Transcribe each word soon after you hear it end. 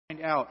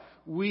out.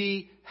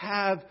 We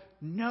have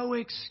no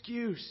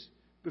excuse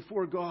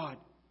before God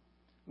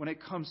when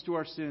it comes to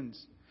our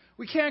sins.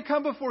 We can't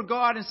come before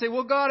God and say,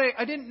 well, God,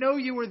 I didn't know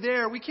you were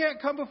there. We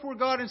can't come before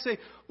God and say,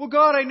 well,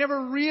 God, I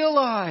never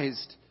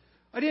realized.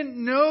 I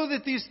didn't know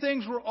that these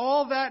things were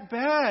all that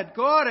bad.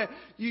 God,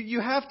 you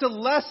have to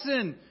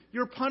lessen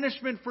your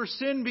punishment for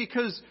sin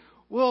because,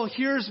 well,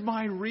 here's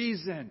my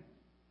reason.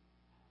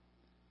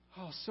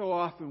 Oh, so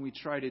often we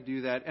try to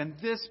do that. And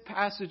this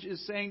passage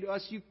is saying to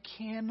us, you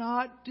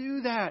cannot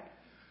do that.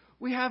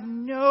 We have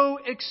no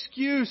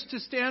excuse to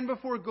stand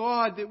before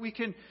God that we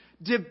can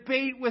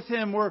debate with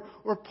Him or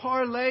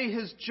parlay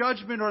His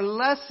judgment or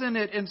lessen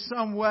it in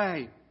some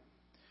way.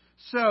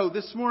 So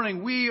this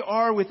morning we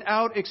are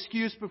without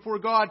excuse before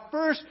God.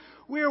 First,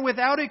 we are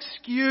without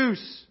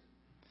excuse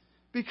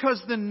because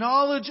the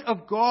knowledge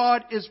of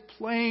God is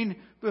plain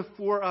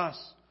before us.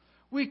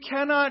 We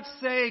cannot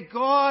say,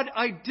 God,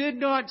 I did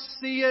not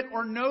see it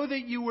or know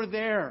that you were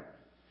there.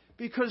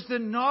 Because the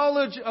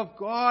knowledge of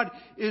God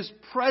is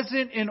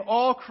present in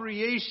all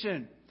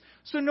creation.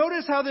 So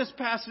notice how this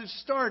passage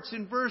starts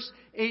in verse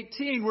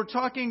 18. We're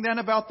talking then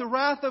about the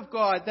wrath of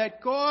God,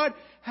 that God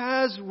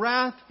has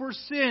wrath for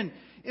sin.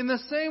 In the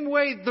same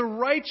way, the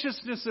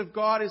righteousness of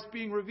God is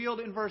being revealed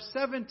in verse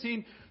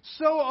 17.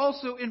 So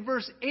also in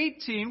verse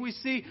 18, we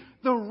see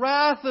the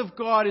wrath of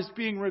God is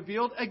being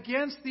revealed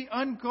against the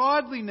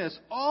ungodliness,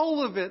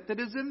 all of it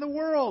that is in the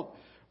world.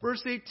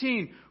 Verse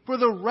 18, for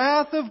the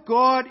wrath of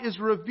God is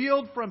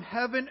revealed from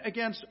heaven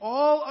against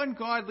all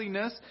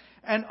ungodliness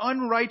and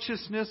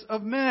unrighteousness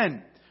of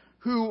men,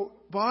 who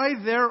by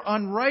their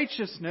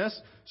unrighteousness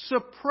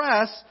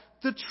suppress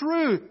the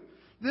truth.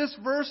 This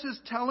verse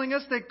is telling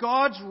us that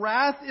God's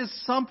wrath is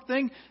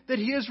something that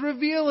He is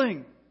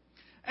revealing.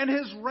 And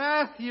His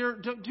wrath here,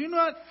 do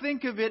not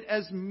think of it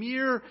as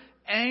mere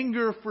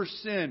anger for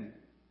sin.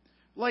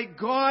 Like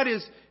God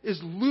is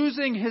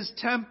losing His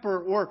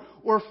temper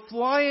or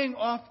flying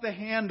off the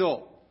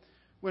handle.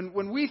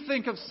 When we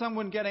think of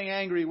someone getting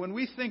angry, when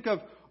we think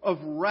of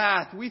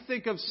wrath, we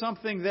think of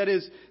something that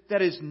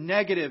is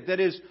negative, that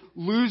is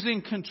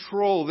losing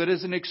control, that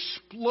is an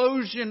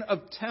explosion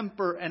of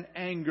temper and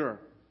anger.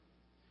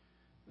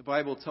 The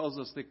Bible tells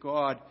us that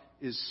God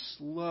is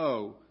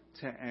slow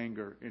to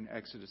anger in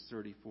Exodus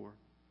 34.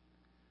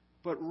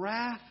 But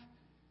wrath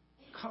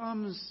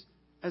comes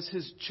as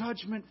His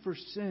judgment for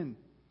sin.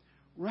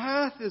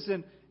 Wrath is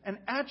an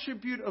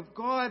attribute of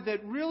God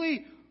that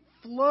really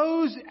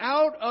flows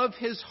out of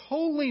His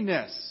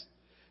holiness.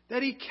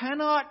 That He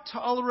cannot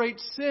tolerate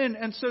sin.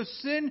 And so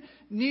sin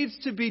needs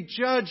to be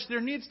judged.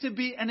 There needs to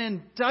be an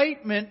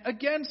indictment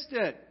against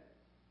it.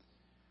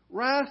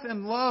 Wrath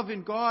and love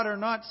in God are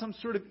not some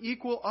sort of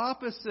equal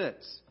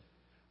opposites.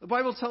 The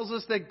Bible tells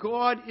us that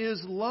God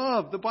is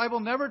love. The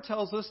Bible never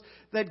tells us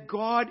that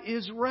God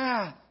is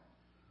wrath.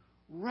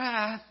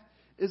 Wrath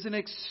is an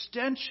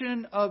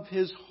extension of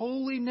His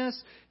holiness,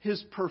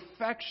 His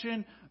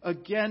perfection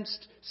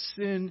against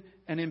sin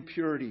and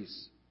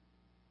impurities.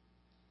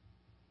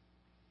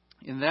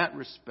 In that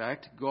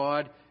respect,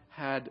 God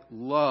had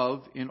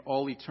love in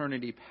all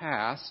eternity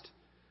past,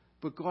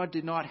 but God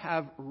did not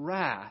have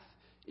wrath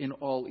in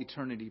all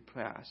eternity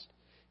past.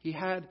 He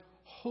had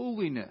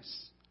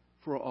holiness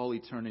for all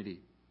eternity.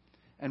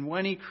 And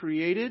when He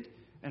created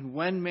and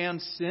when man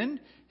sinned,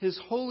 His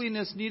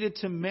holiness needed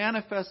to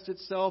manifest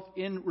itself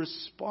in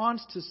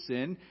response to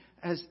sin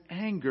as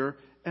anger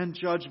and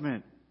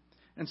judgment.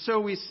 And so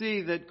we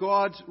see that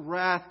God's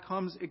wrath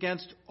comes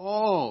against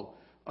all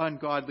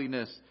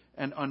ungodliness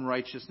and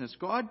unrighteousness.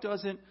 God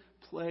doesn't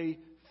play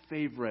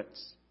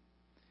favorites.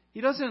 He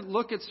doesn't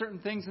look at certain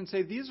things and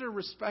say, these are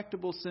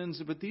respectable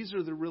sins, but these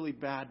are the really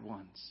bad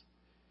ones.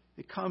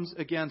 It comes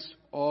against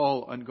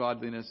all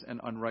ungodliness and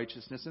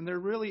unrighteousness. And there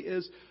really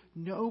is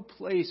no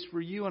place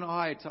for you and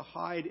I to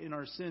hide in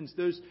our sins.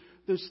 Those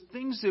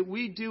things that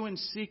we do in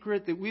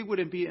secret that we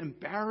wouldn't be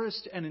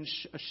embarrassed and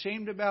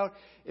ashamed about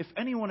if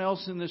anyone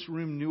else in this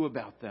room knew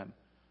about them.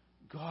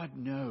 God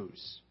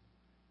knows.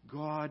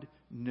 God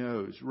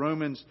knows.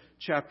 Romans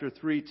chapter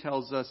 3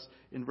 tells us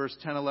in verse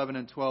 10, 11,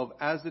 and 12,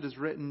 as it is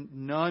written,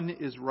 none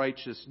is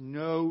righteous,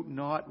 no,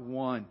 not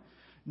one.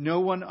 No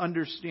one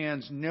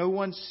understands, no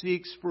one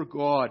seeks for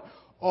God.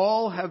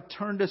 All have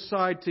turned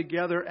aside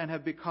together and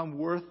have become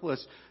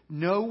worthless.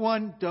 No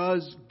one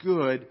does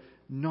good,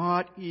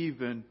 not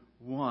even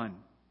one.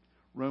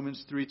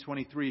 Romans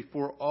 3:23,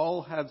 for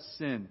all have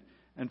sinned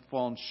and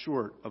fallen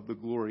short of the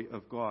glory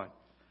of God.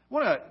 I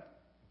want to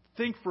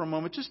think for a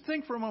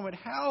moment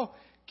how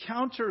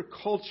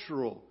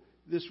countercultural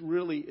this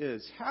really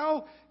is.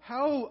 How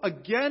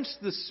against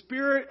the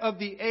spirit of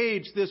the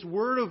age this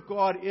Word of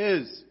God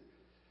is.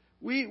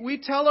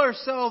 We tell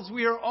ourselves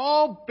we are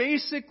all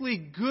basically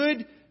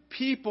good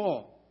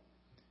people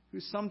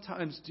who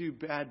sometimes do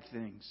bad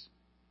things.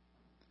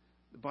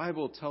 The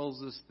Bible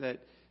tells us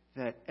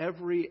that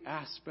every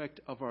aspect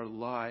of our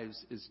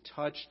lives is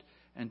touched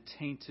and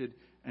tainted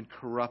and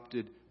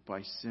corrupted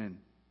by sin.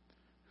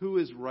 Who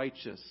is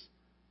righteous?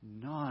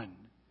 None.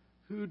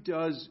 Who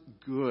does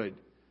good?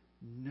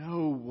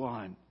 No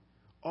one.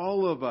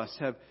 All of us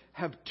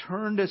have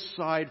turned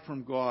aside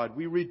from God.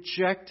 We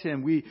reject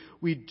Him.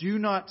 We do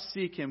not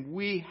seek Him.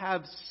 We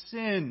have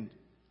sinned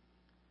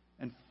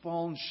and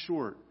fallen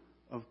short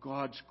of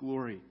God's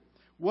glory.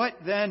 What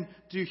then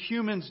do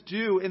humans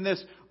do in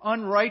this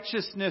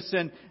unrighteousness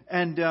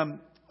and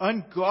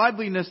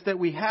ungodliness that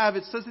we have?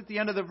 It says at the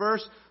end of the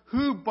verse,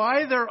 who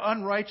by their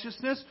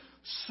unrighteousness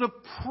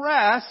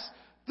suppress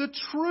the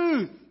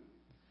truth.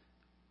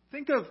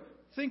 Think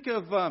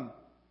of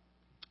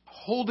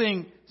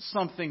holding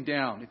something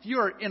down. If you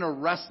are in a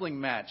wrestling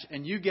match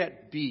and you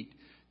get beat,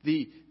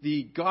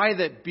 the guy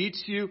that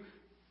beats you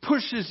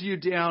pushes you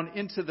down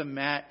into the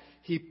mat.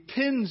 He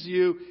pins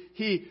you.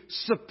 He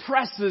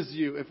suppresses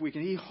you, if we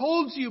can. He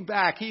holds you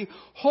back. He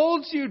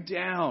holds you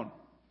down.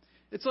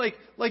 It's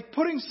like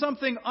putting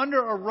something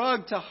under a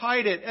rug to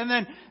hide it and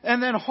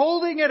then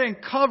holding it and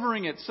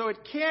covering it so it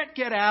can't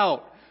get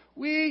out.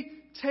 We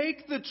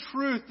take the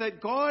truth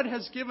that God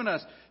has given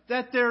us,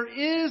 that there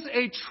is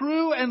a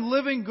true and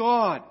living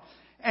God.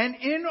 And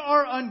in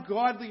our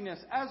ungodliness,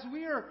 as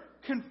we are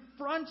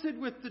confronted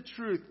with the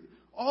truth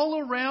all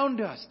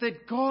around us,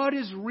 that God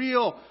is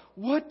real,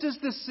 what does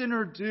the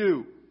sinner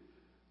do?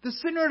 The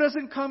sinner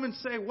doesn't come and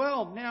say,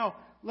 well, now,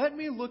 let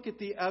me look at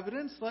the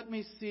evidence. Let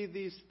me see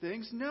these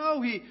things.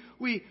 No,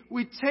 we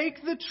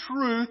take the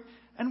truth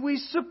and we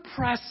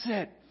suppress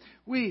it.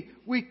 We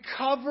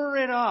cover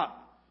it up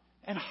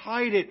and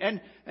hide it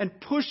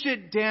and push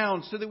it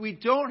down so that we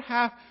don't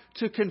have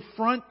to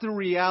confront the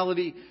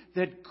reality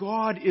that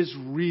God is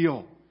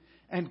real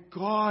and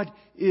God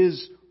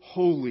is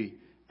holy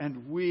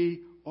and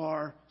we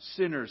are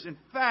sinners. In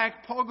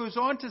fact, Paul goes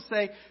on to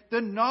say, the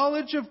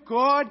knowledge of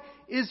God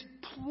is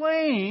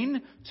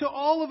plain to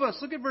all of us.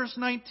 Look at verse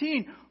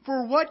 19.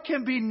 For what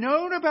can be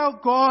known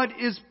about God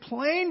is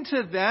plain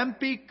to them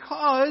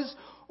because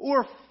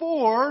or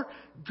for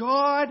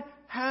God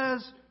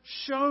has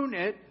shown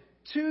it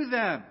to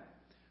them.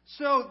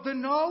 So the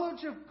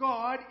knowledge of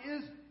God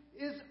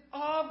is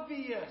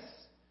obvious.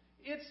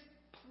 It's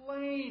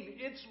plain.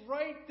 It's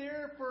right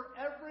there for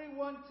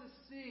everyone to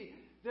see.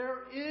 There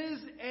is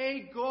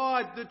a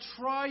God, the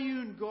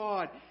triune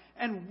God.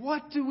 And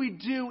what do we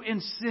do in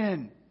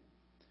sin?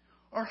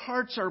 Our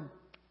hearts are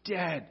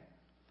dead.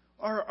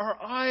 Our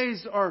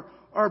eyes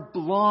are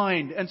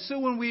blind. And so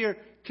when we are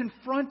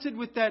confronted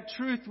with that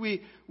truth,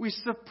 we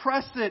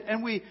suppress it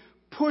and we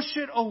push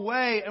it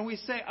away and we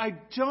say, I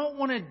don't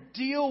want to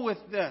deal with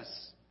this.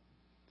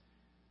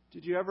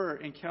 Did you ever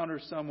encounter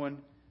someone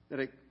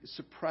that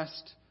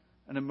suppressed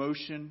an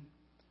emotion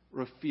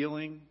or a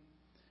feeling?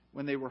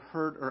 When they were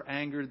hurt or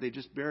angered, they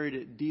just buried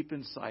it deep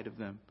inside of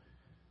them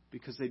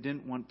because they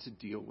didn't want to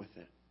deal with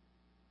it.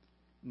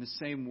 In the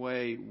same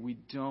way, we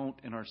don't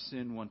in our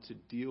sin want to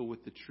deal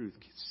with the truth.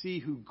 See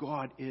who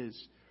God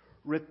is.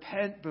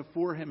 Repent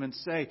before Him and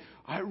say,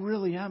 I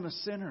really am a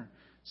sinner.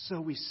 So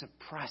we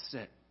suppress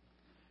it.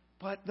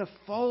 But the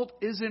fault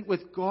isn't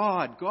with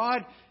God.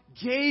 God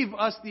gave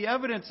us the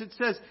evidence. It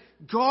says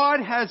God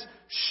has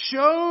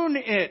shown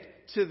it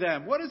to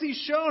them. What has He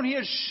shown? He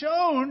has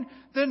shown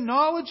the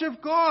knowledge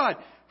of God.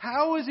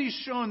 How has He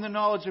shown the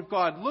knowledge of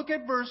God? Look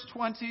at verse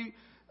 20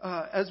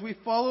 as we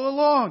follow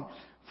along.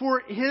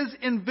 For His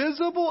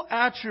invisible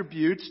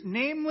attributes,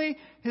 namely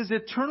His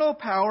eternal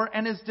power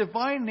and His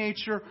divine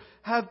nature,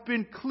 have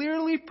been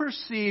clearly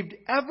perceived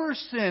ever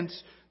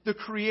since the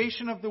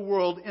creation of the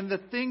world in the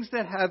things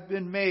that have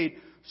been made.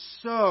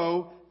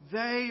 So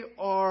they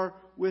are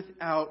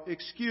without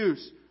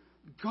excuse.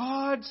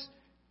 God's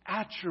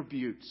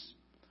attributes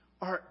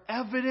are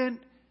evident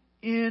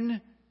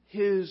in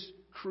His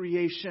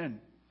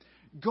creation.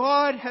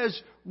 God has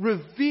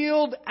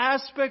revealed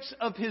aspects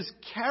of His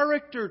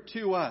character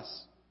to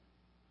us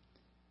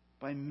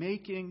by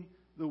making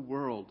the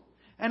world.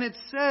 And it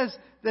says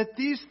that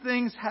these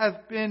things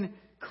have been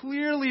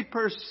clearly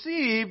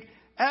perceived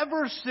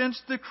ever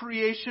since the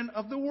creation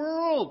of the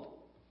world.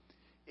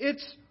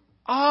 It's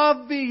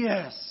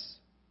obvious.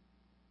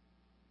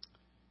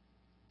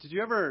 Did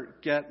you ever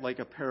get like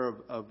a pair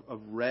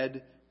of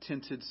red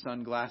tinted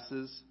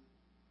sunglasses?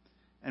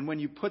 And when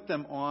you put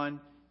them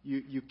on,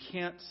 you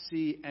can't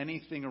see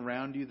anything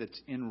around you that's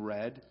in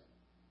red.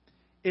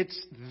 It's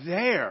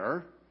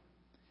there.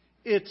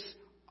 It's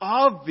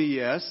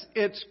obvious.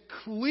 It's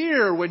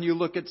clear when you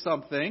look at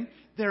something.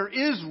 There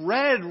is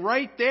red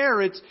right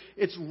there.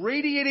 It's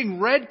radiating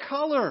red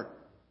color.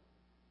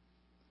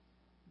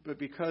 But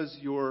because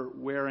you're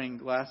wearing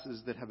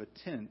glasses that have a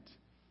tint,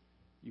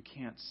 you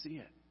can't see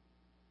it.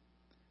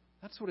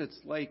 That's what it's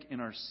like in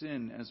our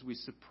sin as we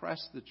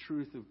suppress the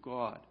truth of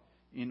God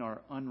in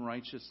our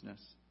unrighteousness.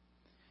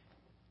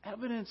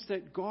 Evidence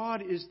that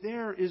God is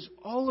there is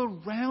all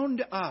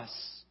around us.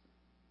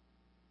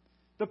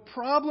 The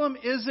problem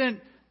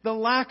isn't the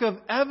lack of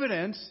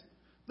evidence.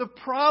 The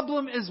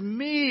problem is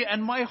me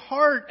and my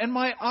heart and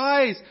my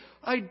eyes.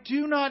 I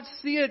do not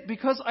see it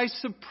because I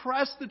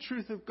suppress the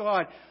truth of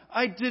God.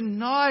 I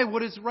deny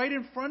what is right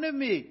in front of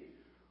me.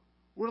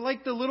 We're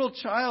like the little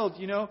child,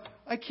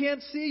 I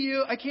can't see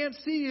you, I can't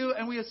see you.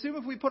 And we assume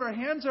if we put our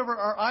hands over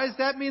our eyes,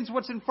 that means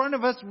what's in front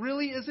of us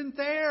really isn't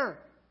there.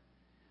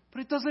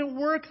 But it doesn't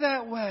work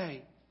that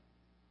way.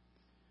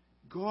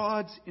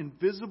 God's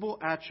invisible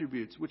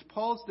attributes, which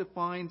Paul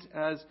defines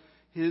as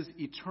his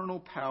eternal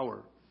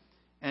power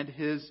and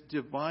his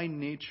divine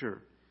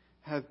nature,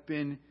 have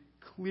been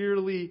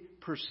clearly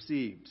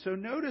perceived. So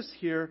notice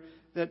here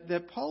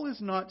that Paul is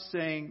not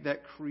saying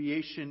that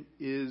creation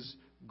is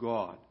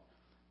God.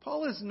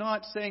 Paul is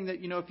not saying that,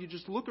 if you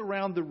just look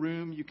around the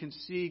room, you can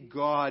see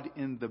God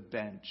in the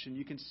bench, and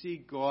you can see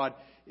God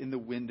in the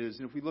windows.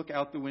 And if we look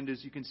out the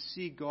windows, you can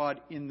see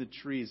God in the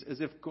trees, as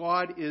if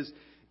God is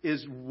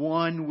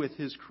one with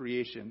his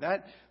creation.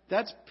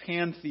 That's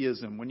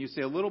pantheism, when you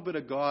say a little bit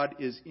of God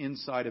is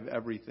inside of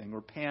everything,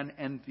 or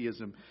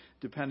panentheism,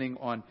 depending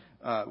on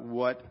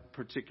what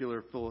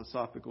particular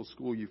philosophical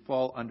school you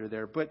fall under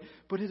there. But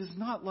it is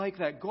not like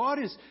that. God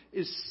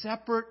is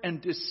separate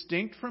and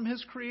distinct from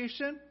his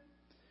creation.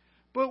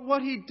 But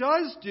what he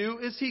does do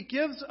is he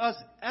gives us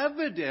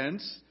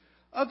evidence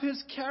of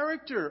his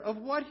character, of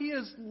what he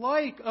is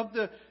like, of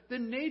the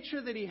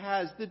nature that he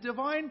has, the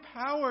divine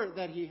power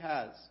that he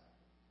has.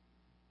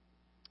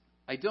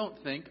 I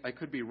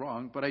could be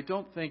wrong, but I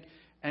don't think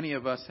any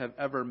of us have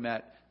ever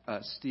met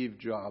Steve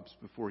Jobs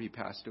before he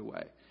passed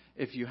away.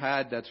 If you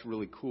had, that's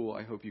really cool.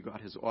 I hope you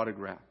got his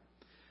autograph.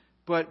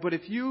 But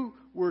if you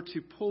were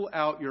to pull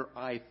out your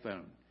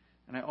iPhone,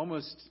 and I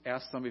almost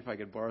asked somebody if I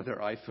could borrow their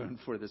iPhone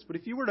for this, but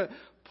if you were to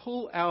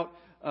pull out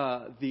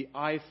the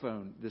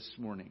iPhone this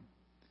morning,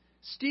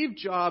 Steve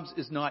Jobs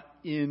is not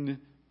in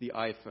the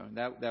iPhone.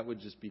 That would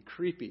just be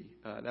creepy.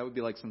 That would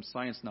be like some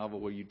science novel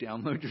where you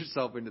download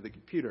yourself into the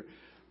computer.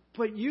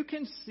 But you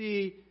can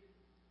see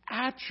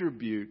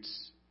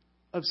attributes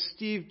of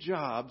Steve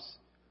Jobs,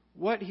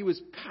 what he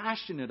was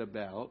passionate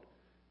about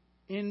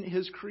in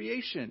his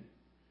creation.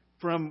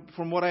 From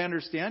what I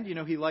understand,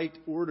 he liked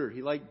order,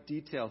 he liked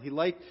detail, he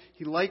liked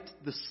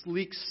the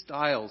sleek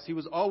styles. He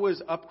was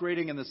always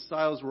upgrading, and the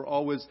styles were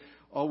always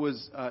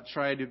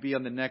trying to be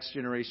on the next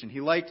generation.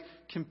 He liked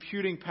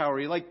computing power.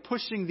 He liked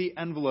pushing the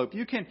envelope.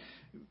 You can,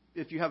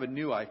 if you have a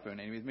new iPhone,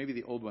 anyways, maybe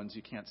the old ones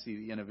you can't see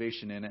the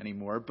innovation in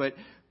anymore. But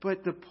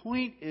the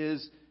point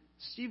is,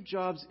 Steve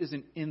Jobs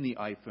isn't in the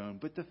iPhone,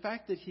 but the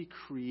fact that he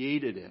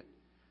created it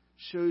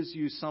shows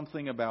you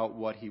something about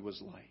what he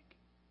was like.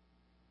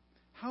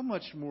 How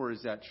much more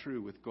is that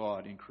true with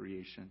God in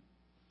creation?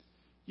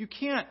 You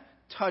can't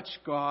touch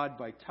God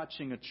by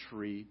touching a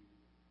tree,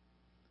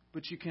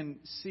 but you can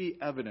see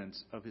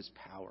evidence of his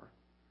power,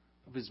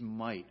 of his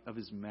might, of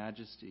his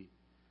majesty,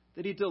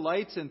 that he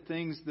delights in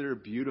things that are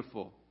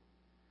beautiful,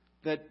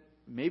 that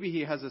maybe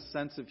he has a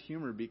sense of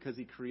humor because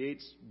he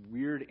creates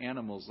weird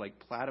animals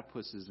like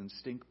platypuses and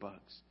stink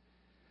bugs.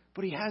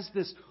 But he has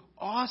this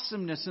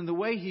awesomeness in the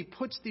way he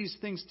puts these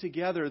things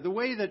together, the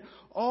way that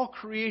all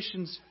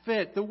creations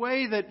fit, the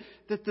way that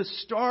the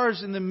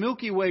stars in the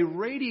Milky Way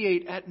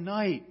radiate at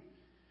night.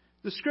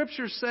 The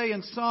scriptures say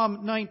in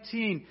Psalm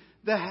 19,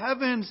 the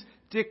heavens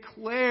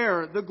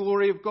declare the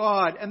glory of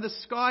God, and the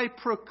sky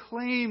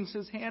proclaims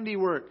his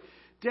handiwork.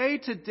 Day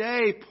to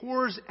day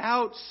pours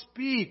out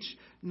speech.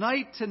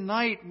 Night to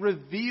night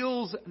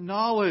reveals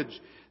knowledge.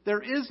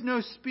 There is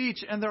no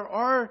speech,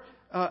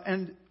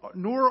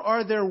 nor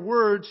are there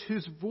words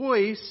whose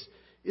voice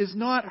is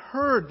not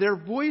heard. Their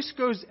voice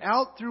goes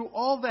out through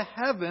all the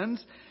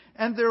heavens,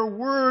 and their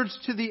words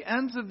to the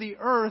ends of the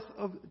earth,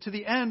 to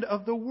the end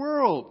of the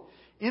world.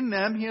 In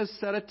them he has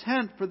set a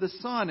tent for the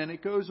sun, and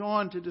it goes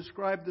on to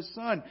describe the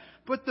sun.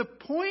 But the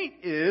point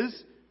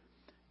is,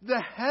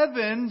 the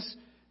heavens,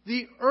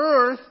 the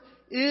earth,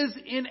 is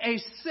in a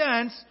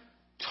sense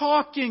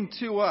talking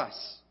to us.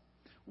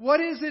 What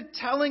is it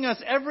telling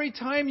us every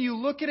time you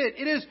look at it?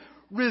 It is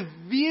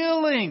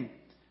revealing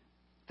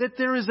that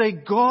there is a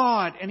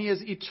God, and he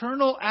has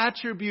eternal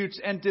attributes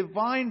and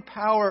divine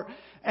power,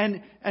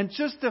 and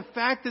just the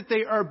fact that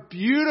they are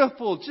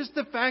beautiful, just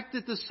the fact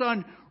that the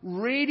sun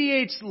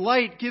radiates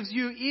light gives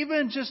you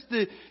even just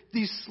the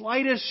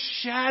slightest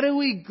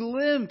shadowy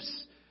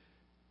glimpse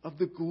of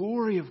the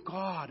glory of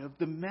God, of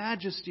the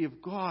majesty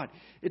of God.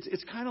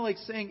 It's kind of like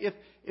saying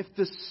if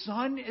the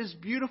sun is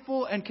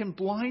beautiful and can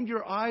blind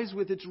your eyes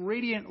with its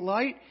radiant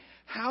light,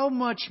 how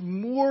much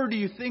more do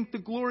you think the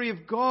glory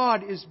of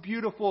God is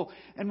beautiful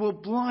and will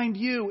blind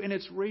you in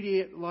its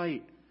radiant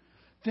light?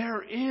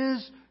 There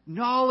is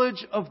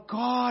knowledge of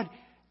God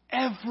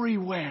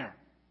everywhere.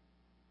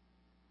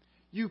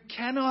 You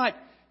cannot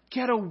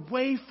get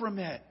away from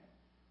it.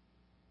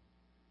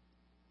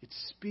 It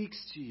speaks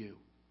to you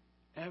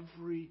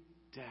every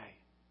day.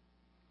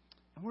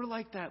 And we're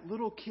like that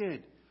little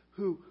kid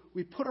who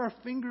we put our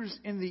fingers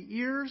in the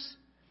ears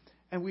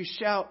and we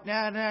shout,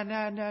 na, na,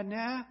 na, na,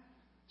 na,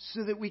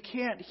 so that we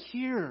can't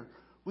hear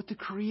what the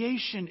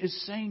creation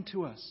is saying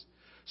to us.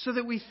 So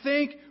that we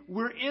think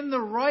we're in the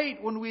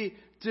right when we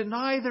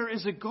deny there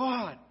is a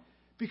God.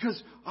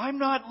 Because I'm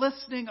not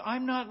listening.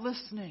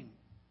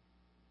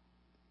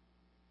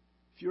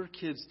 If your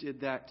kids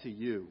did that to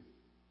you,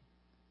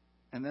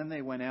 and then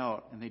they went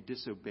out and they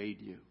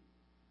disobeyed you,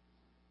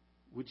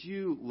 would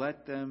you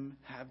let them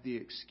have the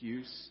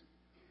excuse,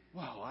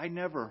 well, I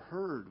never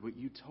heard what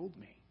you told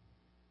me?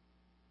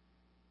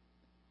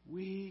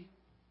 we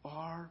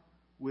are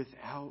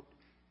without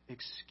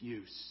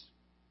excuse.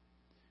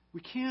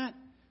 We can't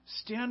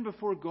stand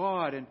before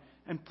God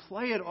and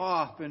play it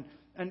off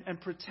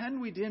and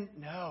pretend we didn't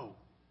know.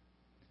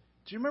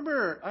 Do you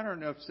remember, I don't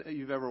know if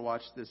you've ever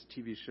watched this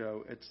TV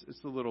show.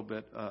 It's a little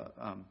bit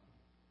of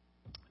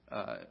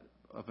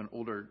an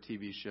older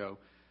TV show.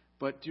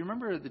 But do you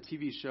remember the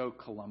TV show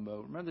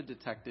Columbo? Remember the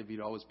detective?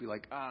 He'd always be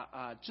like,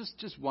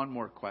 just one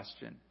more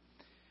question.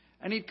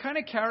 And he'd kind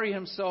of carry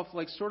himself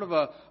like sort of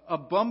a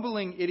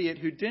bumbling idiot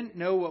who didn't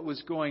know what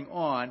was going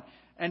on.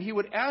 And he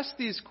would ask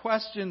these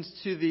questions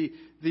to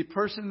the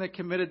person that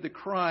committed the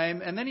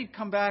crime. And then he'd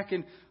come back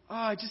and,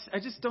 I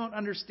just don't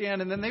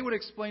understand. And then they would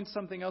explain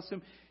something else to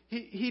him.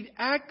 He'd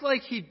act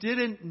like he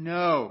didn't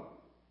know.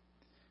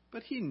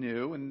 But he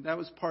knew, and that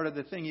was part of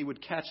the thing. He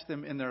would catch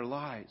them in their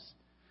lies.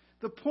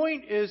 The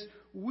point is,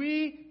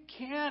 we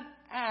can't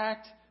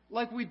act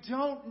like we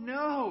don't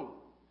know.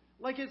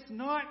 Like it's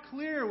not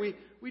clear.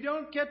 We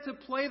don't get to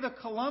play the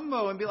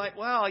Columbo and be like,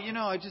 well,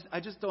 I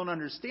just don't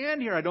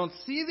understand here. I don't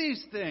see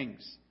these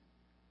things.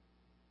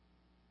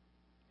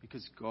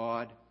 Because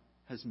God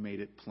has made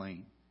it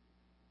plain.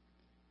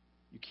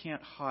 You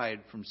can't hide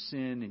from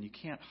sin, and you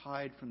can't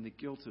hide from the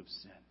guilt of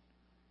sin.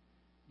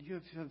 You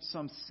have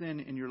some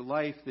sin in your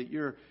life that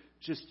you're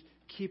just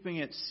keeping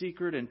it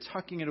secret and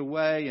tucking it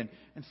away and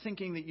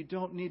thinking that you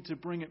don't need to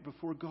bring it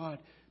before God.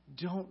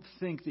 Don't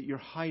think that you're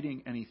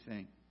hiding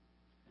anything.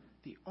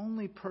 The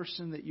only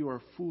person that you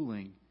are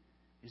fooling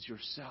is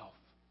yourself.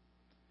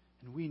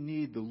 And we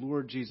need the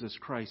Lord Jesus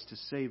Christ to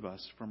save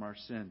us from our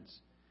sins.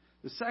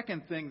 The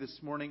second thing this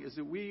morning is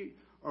that we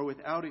are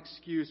without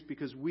excuse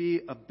because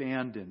we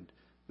abandoned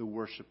the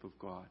worship of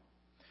God.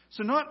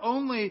 So not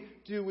only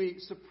do we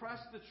suppress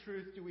the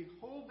truth, do we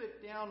hold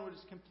it down when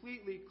it's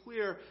completely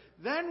clear,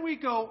 then we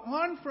go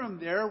on from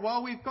there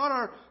while we've got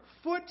our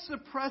foot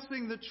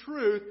suppressing the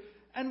truth,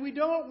 and we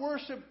don't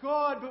worship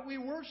God, but we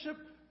worship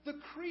the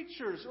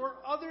creatures or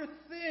other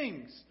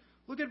things.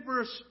 Look at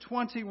verse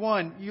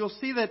 21. You'll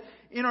see that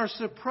in our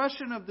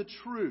suppression of the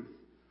truth,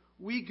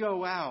 we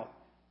go out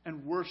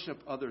and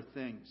worship other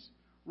things.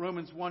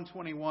 Romans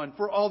 1:21.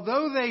 For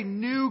although they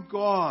knew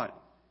God,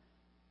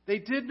 they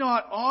did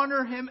not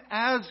honor Him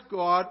as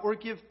God or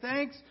give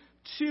thanks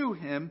to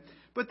Him,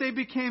 but they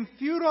became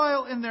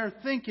futile in their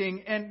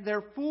thinking, and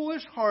their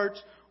foolish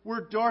hearts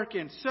were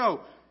darkened.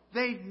 So,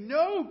 they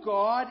know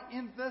God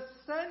in the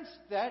sense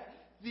that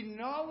the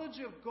knowledge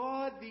of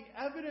God, the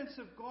evidence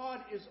of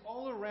God is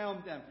all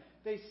around them.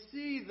 They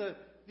see the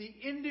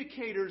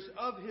indicators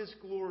of His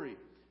glory.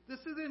 This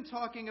isn't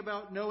talking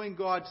about knowing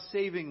God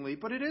savingly,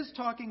 but it is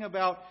talking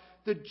about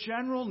the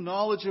general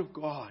knowledge of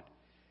God.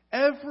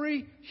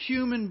 Every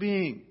human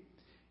being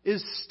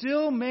is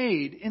still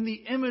made in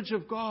the image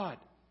of God.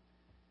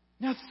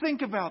 Now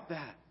think about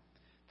that.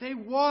 They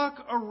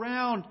walk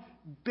around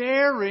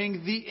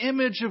bearing the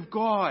image of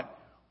God.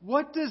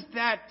 What does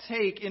that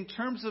take in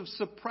terms of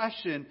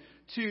suppression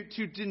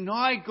to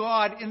deny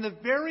God in the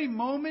very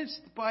moments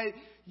by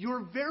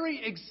your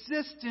very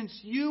existence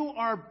you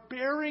are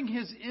bearing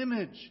His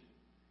image?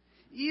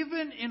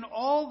 Even in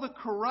all the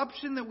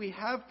corruption that we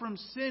have from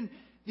sin,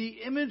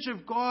 the image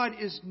of God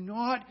is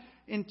not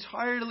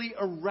entirely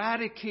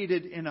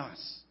eradicated in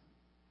us.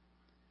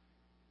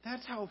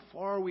 That's how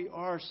far we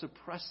are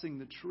suppressing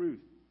the truth.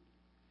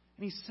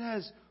 And He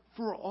says,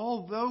 for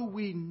although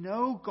we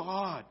know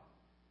God,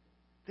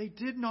 they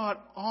did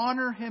not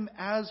honor Him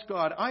as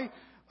God.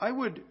 I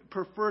would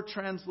prefer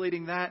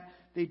translating that,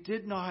 they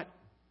did not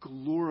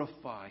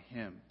glorify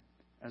Him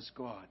as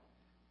God.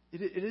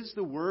 It is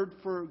the word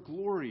for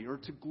glory or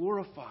to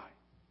glorify.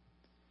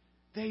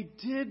 They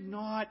did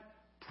not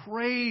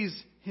praise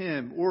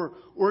Him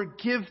or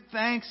give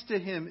thanks to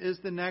Him is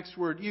the next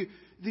word.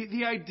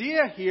 The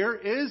idea here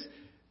is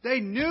they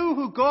knew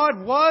who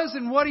God was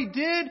and what He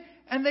did,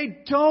 and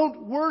they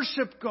don't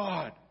worship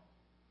God.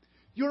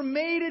 You're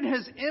made in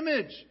His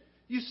image.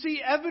 You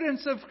see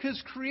evidence of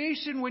His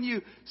creation when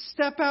you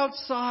step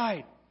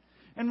outside.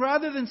 And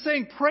rather than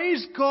saying,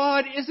 praise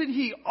God, isn't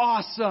He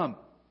awesome?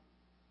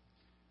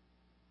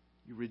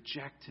 You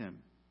reject Him.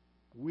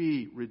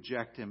 We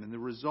reject Him. And the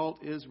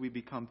result is we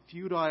become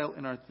futile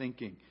in our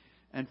thinking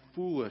and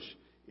foolish.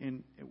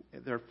 In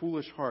their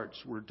foolish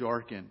hearts were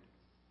darkened.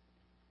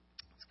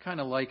 It's kind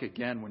of like,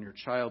 again, when your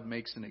child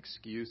makes an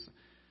excuse.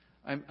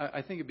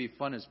 I think it'd be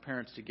fun as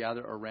parents to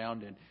gather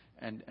around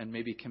and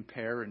maybe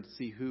compare and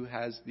see who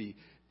has the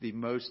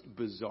most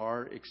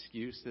bizarre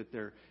excuse that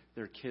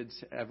their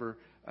kids ever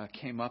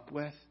came up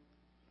with.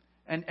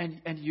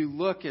 And you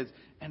look at,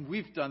 and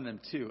we've done them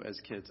too as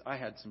kids. I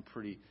had some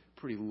pretty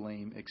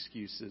lame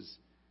excuses.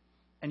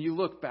 And you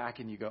look back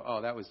and you go,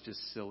 oh, that was just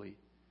silly.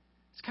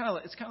 It's kind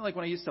of like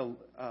when I used to,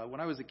 when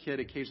I was a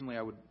kid, occasionally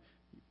I would,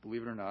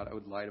 believe it or not, I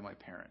would lie to my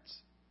parents.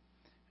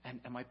 And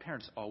my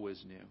parents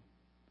always knew.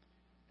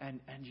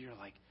 And you're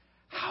like,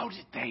 how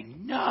did they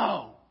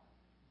know?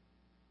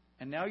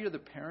 And now you're the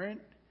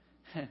parent.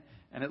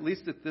 And at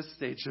least at this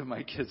stage of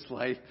my kid's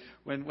life,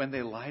 when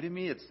they lie to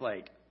me, it's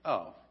like,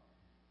 oh,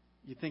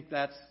 you think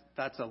that's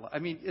that's a lot. I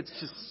mean, it's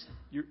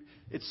just,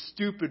 it's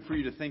stupid for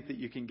you to think that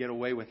you can get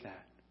away with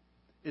that.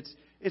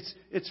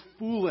 It's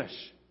foolish.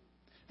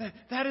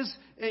 That is,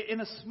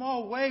 in a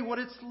small way, what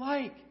it's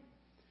like.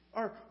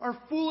 Our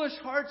foolish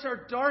hearts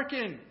are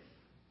darkened.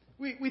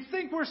 We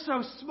think we're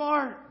so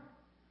smart.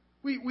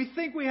 We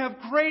think we have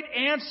great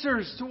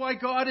answers to why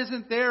God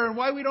isn't there and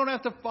why we don't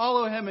have to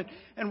follow Him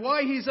and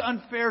why He's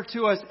unfair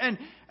to us.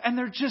 And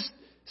they're just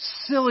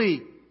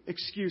silly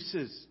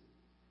excuses.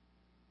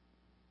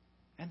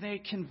 And they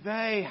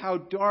convey how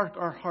dark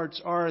our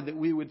hearts are that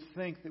we would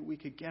think that we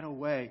could get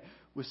away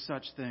with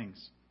such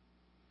things.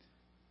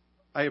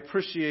 I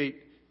appreciate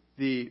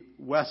the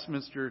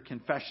Westminster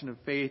Confession of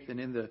Faith, and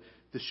in the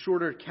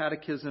shorter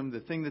catechism, the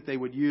thing that they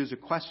would use, the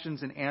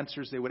questions and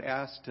answers they would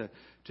ask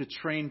to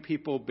train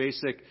people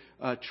basic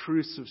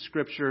truths of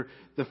Scripture.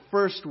 The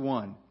first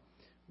one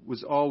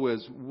was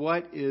always,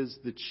 what is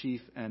the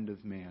chief end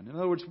of man? In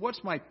other words,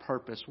 what's my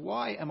purpose?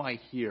 Why am I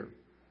here?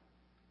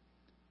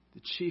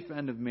 The chief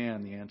end of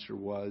man, the answer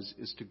was,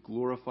 is to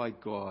glorify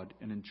God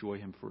and enjoy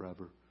Him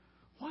forever.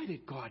 Why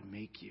did God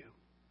make you?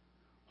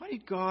 Why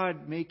did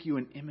God make you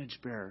an image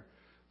bearer?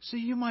 So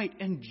you might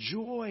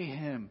enjoy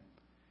Him.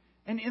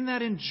 And in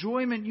that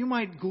enjoyment, you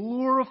might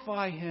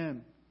glorify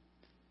Him.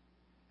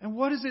 And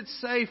what does it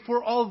say?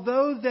 For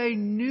although they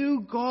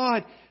knew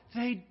God,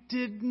 they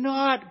did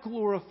not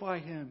glorify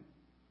Him.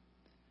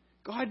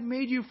 God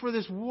made you for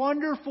this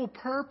wonderful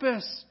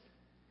purpose.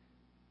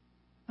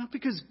 Not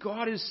because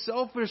God is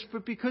selfish,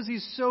 but because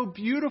He's so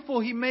beautiful.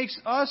 He makes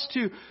us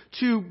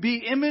to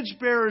be image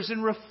bearers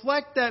and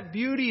reflect that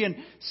beauty and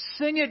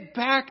sing it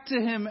back to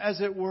Him, as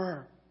it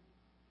were.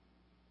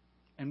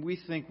 And we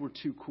think we're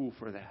too cool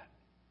for that.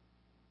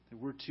 That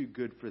we're too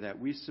good for that.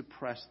 We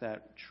suppress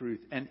that truth.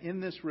 And in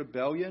this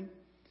rebellion, it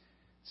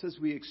says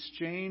we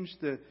exchange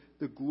the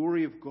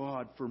glory of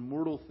God for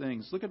mortal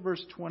things. Look at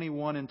verse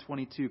 21 and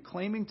 22.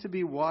 Claiming to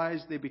be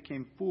wise, they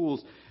became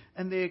fools,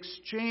 and they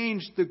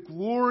exchanged the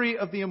glory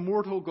of the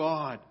immortal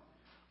God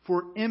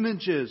for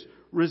images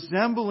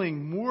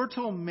resembling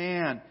mortal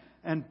man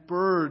and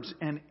birds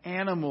and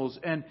animals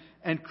and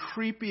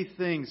creepy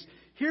things.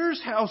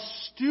 Here's how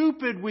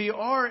stupid we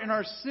are in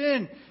our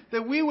sin,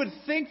 that we would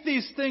think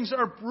these things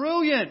are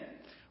brilliant.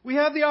 We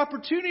have the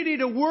opportunity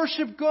to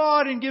worship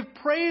God and give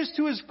praise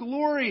to His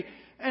glory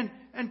and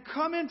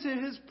come into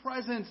His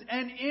presence.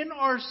 And in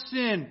our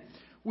sin,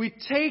 we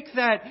take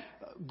that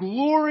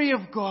glory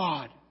of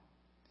God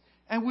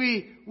and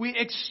we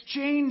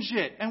exchange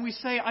it. And we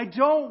say, I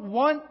don't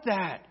want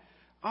that.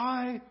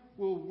 I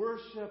will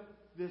worship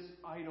this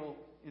idol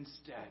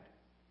instead.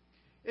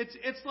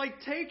 It's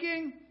like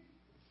taking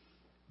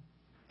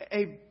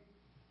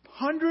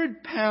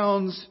 100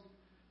 pounds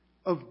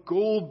of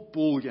gold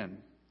bullion,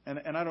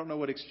 and I don't know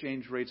what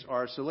exchange rates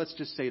are, so let's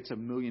just say it's $1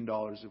 million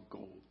of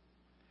gold.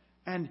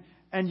 And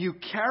you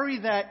carry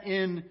that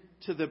in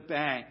to the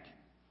bank,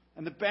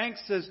 and the bank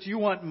says, do you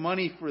want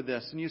money for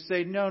this? And you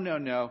say,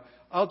 no,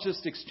 I'll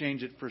just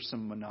exchange it for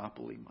some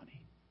monopoly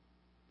money.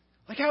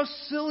 Like, how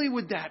silly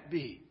would that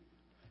be?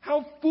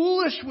 How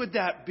foolish would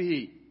that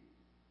be?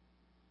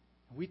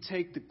 We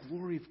take the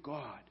glory of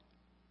God,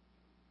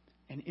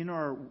 and in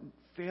our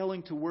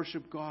failing to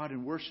worship God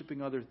and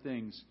worshiping other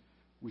things,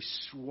 we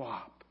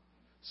swap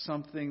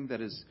something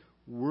that is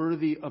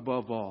worthy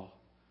above all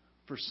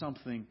for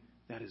something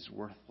that is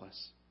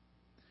worthless.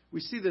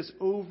 We see this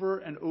over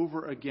and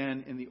over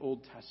again in the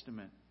Old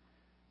Testament.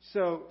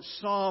 So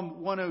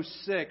Psalm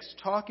 106,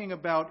 talking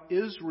about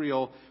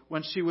Israel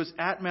when she was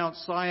at Mount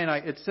Sinai,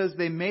 it says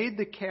they made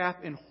the calf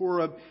in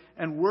Horeb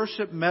and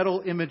worshiped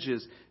metal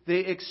images.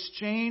 They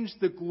exchanged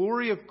the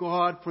glory of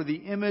God for the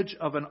image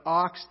of an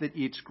ox that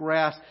eats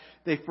grass.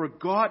 They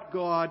forgot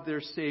God,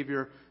 their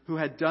Savior, who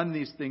had done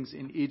these things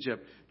in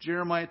Egypt.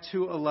 Jeremiah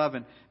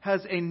 2:11.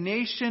 Has a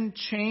nation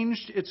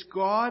changed its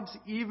gods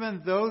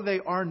even though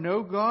they are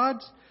no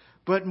gods?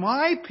 But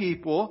my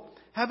people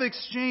have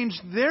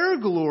exchanged their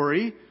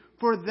glory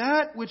for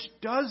that which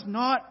does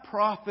not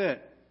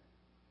profit.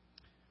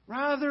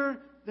 Rather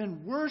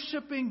than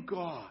worshiping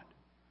God,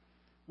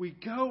 we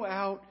go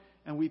out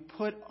and we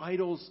put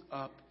idols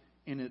up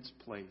in its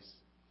place.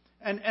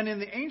 And in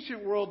the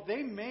ancient world,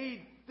 they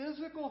made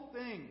physical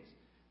things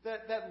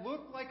that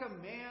looked like a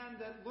man,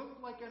 that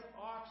looked like an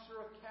ox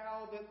or a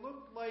cow, that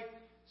looked like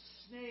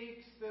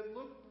snakes, that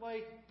looked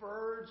like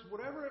birds,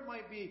 whatever it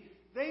might be.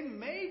 They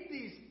made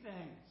these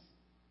things.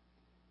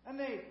 And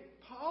they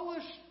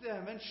polished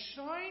them and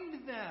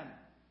shined them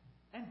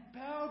and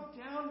bowed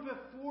down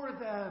before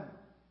them.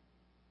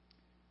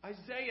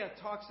 Isaiah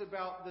talks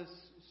about this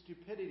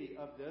stupidity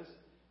of this,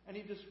 and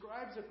he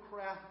describes a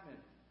craftsman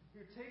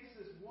who takes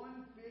this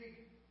one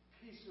big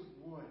piece of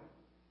wood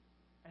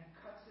and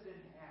cuts it in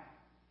half.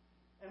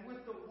 And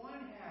with the one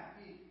half,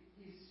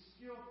 he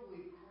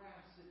skillfully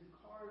crafts it and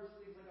carves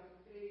things like a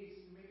face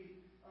and maybe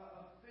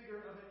a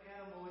figure of an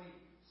animal, and he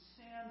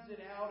sands it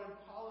out and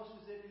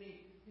polishes it, and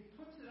he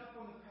puts it up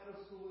on the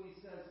pedestal and he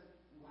says,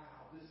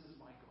 wow, this is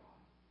my God.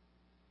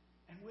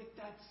 And with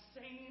that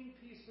same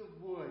piece of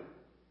wood,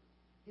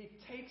 he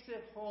takes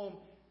it home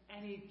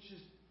and he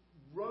just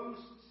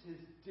roasts his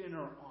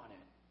dinner on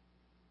it.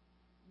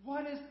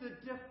 What is the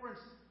difference?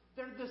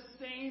 They're the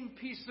same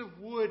piece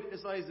of wood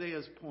as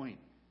Isaiah's point.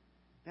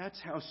 That's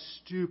how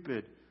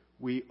stupid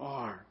we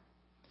are.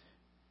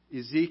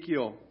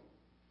 Ezekiel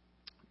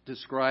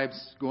describes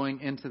going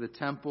into the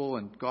temple,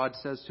 and God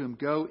says to him,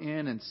 "Go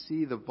in and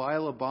see the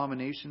vile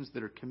abominations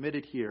that are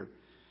committed here."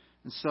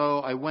 And so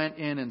I went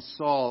in and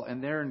saw,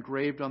 and there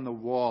engraved on the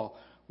wall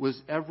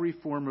was every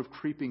form of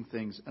creeping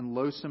things and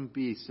loathsome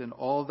beasts and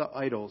all the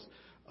idols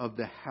of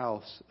the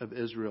house of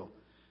Israel.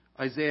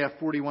 Isaiah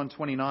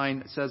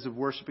 41:29 says of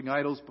worshiping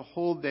idols,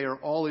 "Behold, they are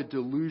all a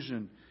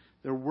delusion.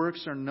 Their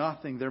works are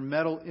nothing. Their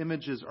metal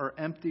images are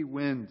empty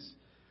winds."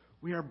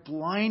 We are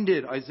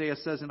blinded, Isaiah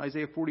says in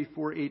Isaiah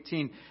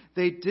 44:18.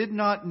 They did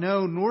not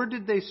know, nor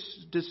did they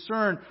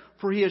discern,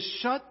 for he has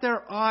shut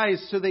their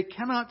eyes so they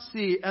cannot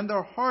see, and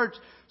their hearts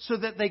so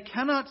that they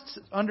cannot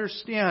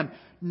understand.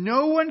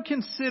 No one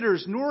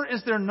considers, nor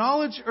is there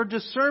knowledge or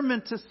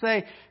discernment to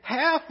say,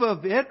 half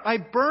of it I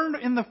burned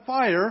in the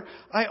fire.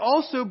 I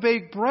also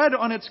bake bread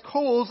on its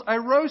coals. I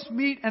roast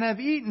meat and have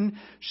eaten.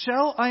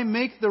 Shall I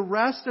make the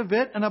rest of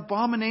it an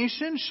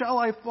abomination? Shall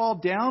I fall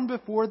down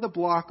before the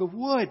block of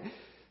wood?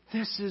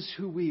 This is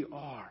who we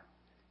are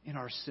in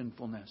our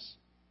sinfulness.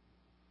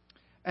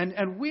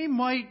 And we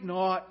might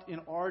not, in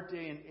our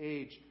day and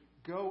age,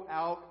 go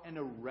out and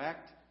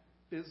erect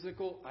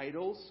physical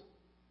idols.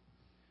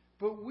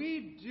 But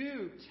we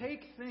do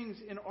take things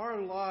in our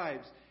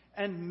lives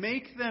and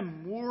make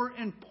them more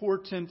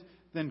important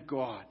than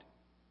God.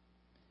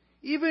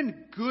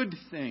 Even good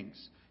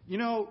things. You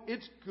know,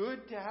 it's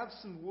good to have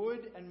some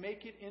wood and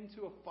make it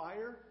into a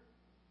fire.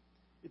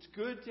 It's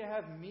good to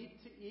have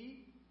meat to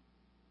eat.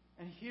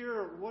 And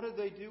here, what do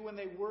they do when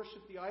they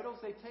worship the idols?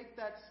 They take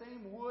that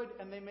same wood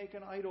and they make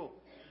an idol.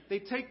 They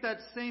take that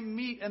same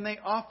meat and they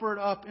offer it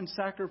up in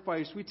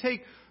sacrifice. We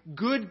take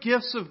good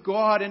gifts of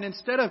God, and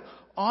instead of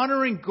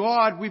honoring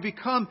God, we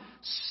become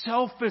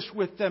selfish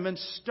with them and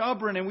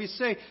stubborn, and we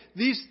say,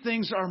 these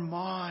things are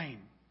mine.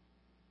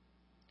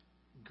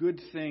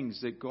 Good things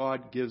that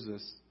God gives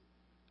us.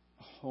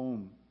 A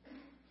home,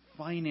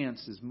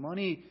 finances.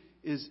 Money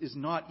is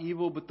not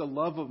evil, but the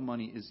love of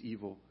money is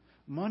evil.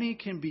 Money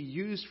can be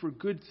used for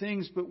good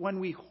things, but when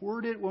we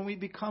hoard it, when we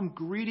become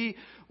greedy,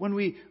 when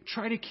we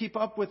try to keep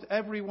up with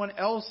everyone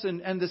else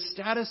and the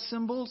status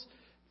symbols,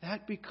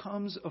 that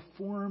becomes a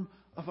form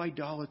of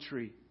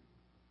idolatry.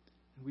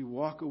 And we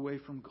walk away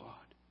from God.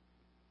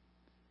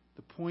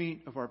 The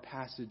point of our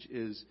passage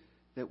is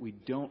that we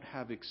don't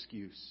have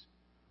excuse.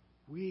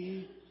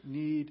 We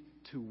need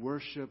to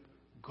worship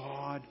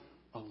God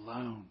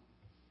alone.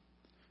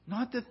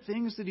 Not the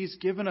things that He's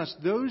given us.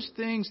 Those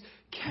things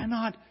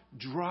cannot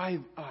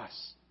drive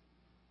us.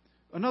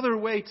 Another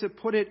way to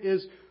put it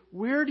is,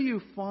 where do you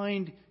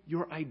find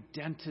your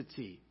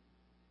identity?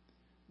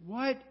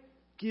 What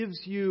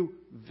gives you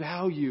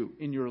value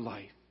in your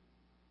life?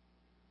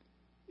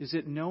 Is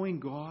it knowing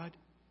God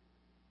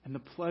and the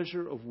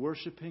pleasure of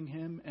worshiping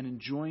Him and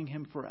enjoying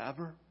Him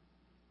forever?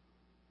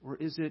 Or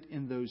is it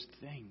in those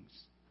things,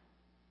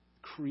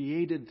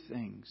 created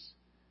things?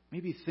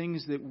 Maybe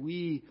things that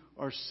we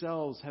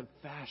ourselves have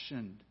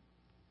fashioned.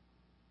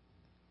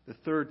 The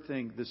third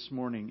thing this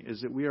morning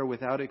is that we are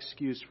without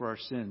excuse for our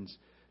sins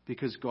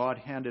because God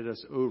handed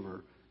us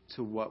over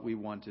to what we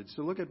wanted.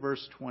 So look at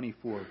verse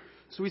 24.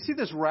 So we see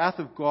this wrath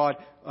of God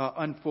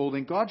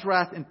unfolding. God's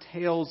wrath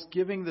entails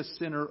giving the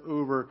sinner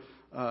over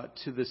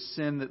to the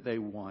sin that they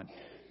want.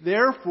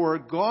 Therefore,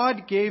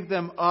 God gave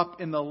them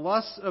up in the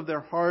lusts of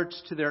their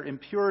hearts to their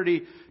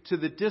impurity, to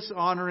the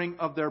dishonoring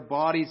of their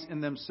bodies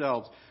in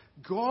themselves.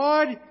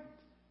 God,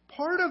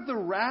 part of the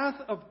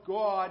wrath of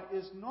God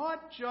is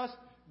not just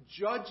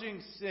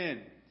judging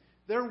sin.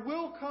 There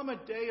will come a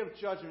day of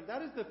judgment.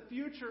 That is the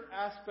future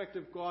aspect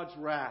of God's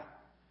wrath.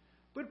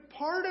 But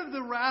part of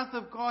the wrath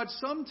of God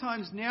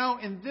sometimes now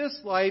in this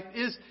life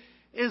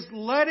is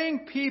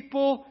letting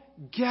people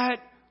get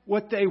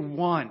what they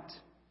want.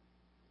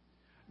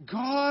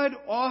 God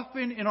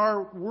often in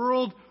our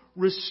world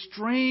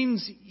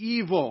restrains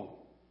evil.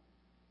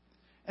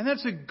 And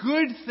that's a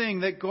good thing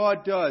that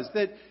God does.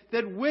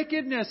 That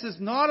wickedness is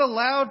not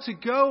allowed to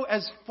go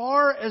as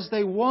far as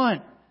they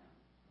want.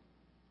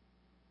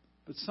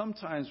 But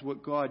sometimes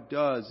what God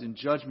does in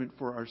judgment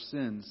for our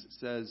sins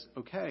says,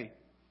 okay,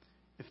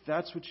 if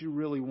that's what you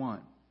really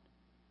want,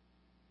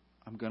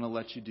 I'm going to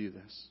let you do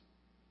this.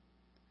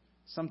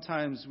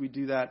 Sometimes we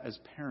do that as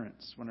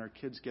parents when our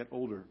kids get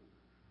older.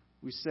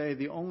 We say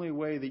the only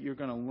way that you're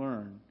going to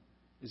learn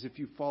is if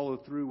you follow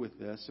through with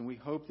this, and we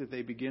hope that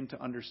they begin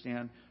to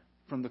understand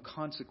from the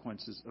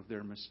consequences of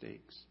their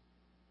mistakes.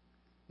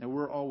 Now,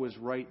 we're always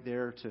right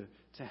there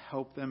to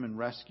help them and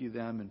rescue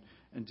them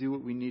and do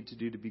what we need to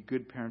do to be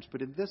good parents.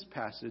 But in this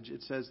passage,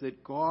 it says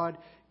that God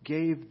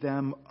gave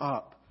them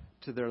up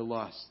to their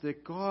lusts.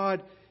 That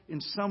God,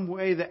 in some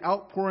way, the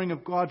outpouring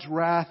of God's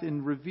wrath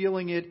in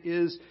revealing it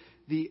is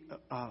the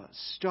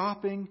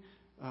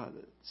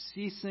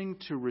ceasing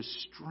to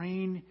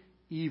restrain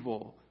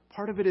evil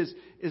Part of it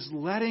is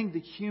letting the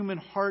human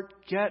heart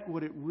get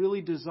what it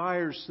really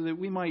desires so that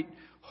we might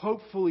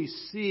hopefully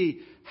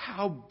see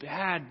how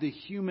bad the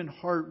human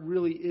heart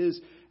really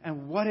is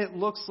and what it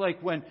looks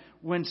like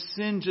when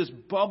sin just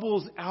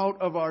bubbles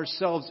out of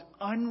ourselves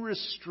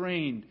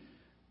unrestrained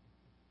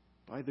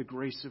by the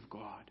grace of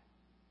God.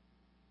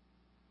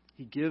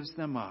 He gives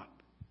them up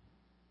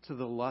to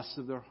the lusts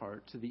of their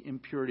heart, to the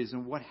impurities,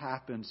 and what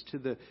happens to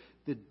the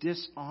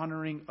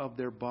dishonoring of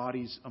their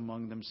bodies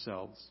among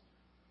themselves.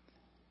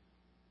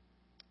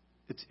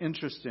 It's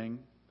interesting,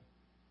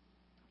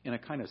 in a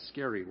kind of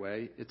scary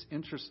way, it's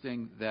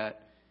interesting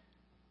that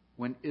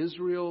when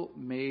Israel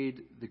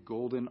made the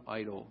golden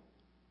idol,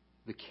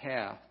 the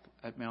calf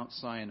at Mount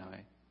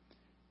Sinai,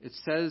 it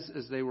says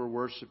as they were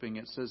worshiping,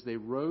 it says they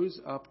rose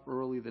up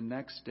early the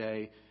next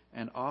day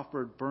and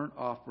offered burnt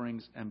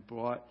offerings and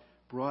brought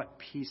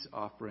peace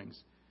offerings.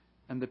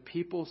 And the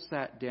people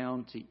sat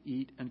down to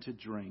eat and to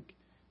drink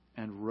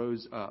and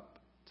rose up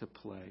to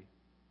play.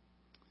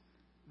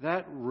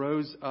 That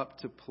rose up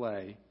to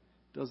play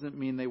doesn't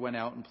mean they went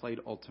out and played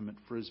ultimate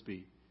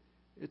frisbee.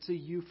 It's a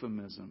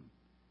euphemism.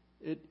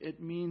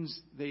 It means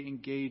they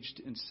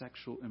engaged in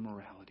sexual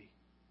immorality.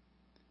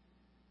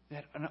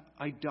 That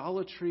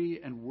idolatry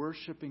and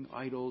worshiping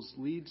idols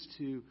leads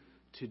to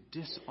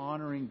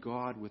dishonoring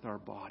God with our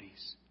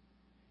bodies.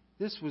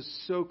 This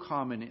was so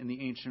common in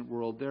the ancient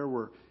world. There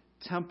were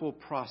temple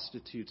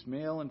prostitutes,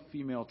 male and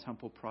female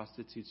temple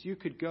prostitutes. You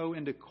could go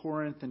into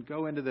Corinth and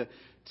go into the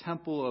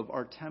temple of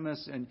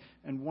Artemis,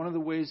 and one of the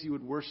ways you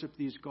would worship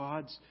these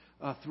gods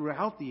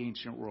throughout the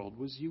ancient world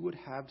was you would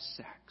have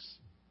sex.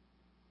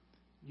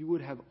 You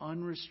would have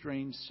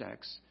unrestrained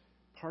sex,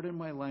 pardon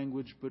my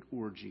language, but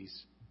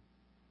orgies.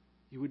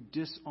 You would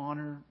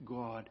dishonor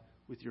God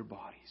with your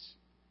bodies.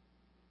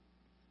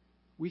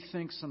 We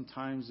think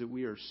sometimes that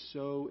we are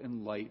so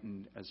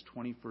enlightened as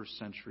 21st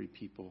century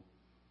people.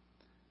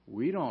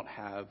 We don't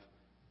have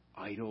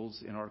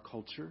idols in our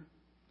culture.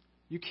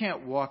 You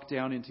can't walk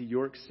down into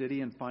York City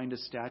and find a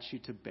statue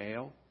to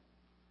Baal.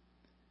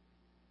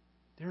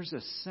 There's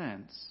a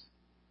sense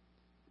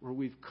where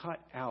we've cut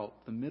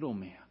out the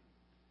middleman.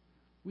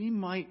 We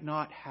might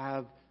not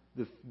have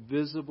the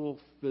visible,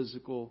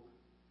 physical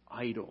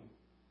idol.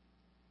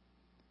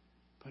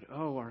 But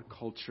our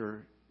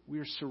culture, we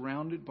are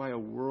surrounded by a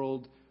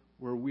world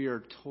where we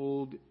are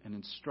told and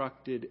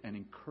instructed and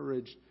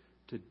encouraged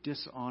to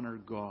dishonor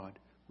God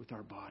with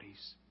our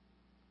bodies.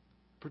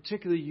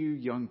 Particularly you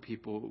young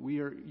people,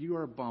 you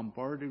are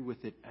bombarded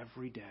with it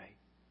every day.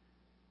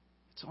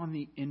 It's on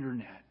the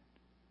internet.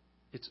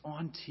 It's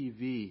on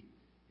TV.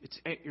 It's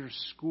at your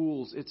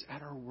schools. It's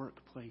at our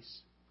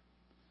workplace.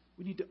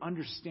 We need to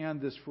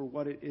understand this for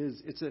what it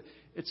is.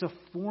 It's a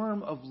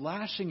form of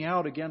lashing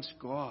out against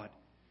God.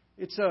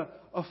 It's a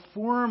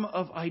form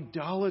of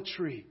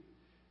idolatry,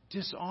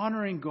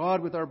 dishonoring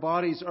God with our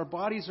bodies. Our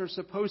bodies are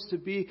supposed to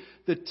be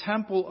the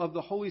temple of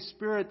the Holy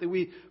Spirit, that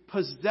we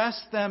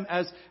possess them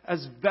as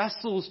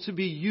vessels to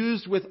be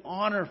used with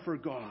honor for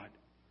God.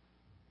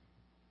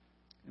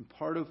 And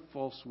part of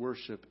false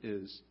worship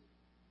is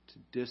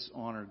to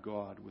dishonor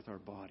God with our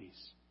bodies.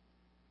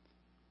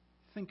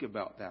 Think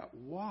about that.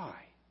 Why?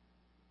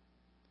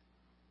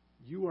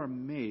 You are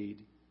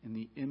made in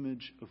the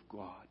image of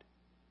God.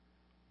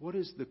 What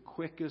is the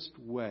quickest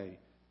way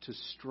to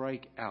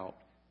strike out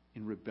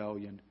in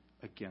rebellion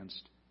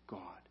against God?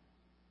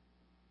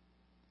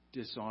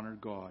 Dishonor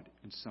God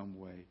in some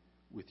way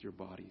with your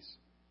bodies.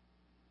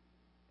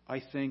 I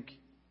think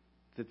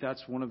that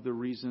that's one of the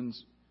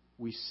reasons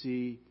we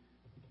see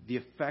the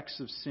effects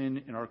of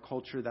sin in our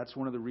culture. That's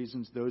one of the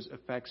reasons those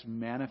effects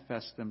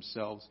manifest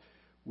themselves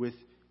with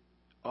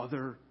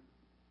other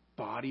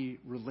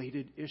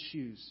body-related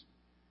issues.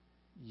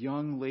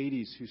 Young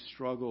ladies who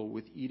struggle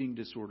with eating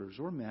disorders,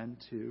 or men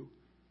too.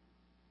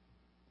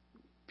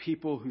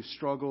 People who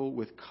struggle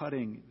with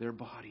cutting their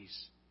bodies.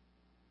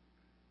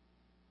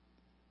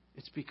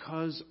 It's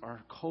because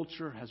our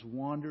culture has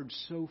wandered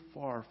so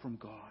far from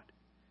God.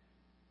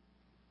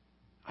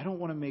 I don't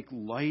want to make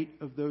light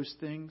of those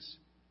things.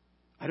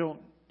 I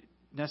don't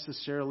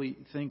necessarily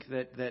think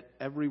that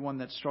everyone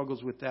that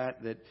struggles with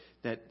that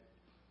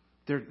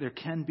there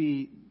can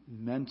be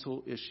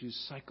mental issues,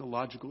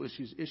 psychological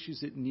issues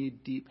that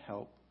need deep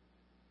help.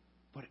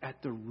 But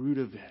at the root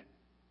of it,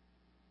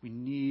 we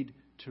need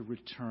to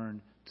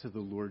return to the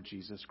Lord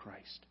Jesus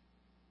Christ.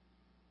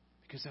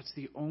 Because that's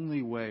the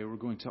only way we're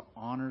going to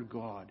honor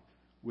God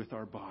with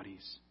our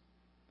bodies.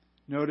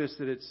 Notice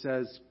that it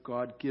says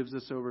God gives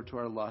us over to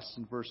our lusts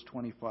in verse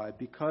 25.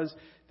 Because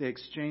they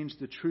exchanged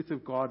the truth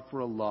of God for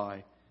a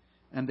lie,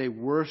 and they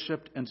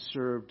worshipped and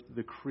served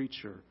the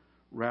creature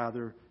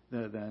rather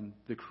than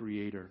the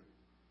Creator.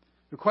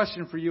 The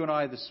question for you and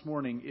I this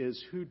morning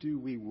is, who do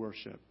we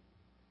worship?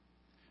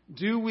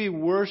 Do we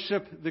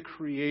worship the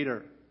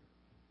Creator?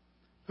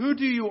 Who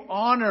do you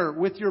honor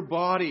with your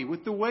body,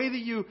 with the way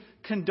that you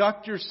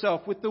conduct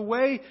yourself, with the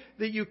way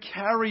that you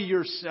carry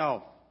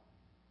yourself?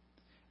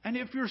 And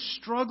if you're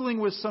struggling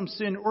with some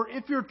sin, or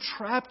if you're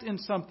trapped in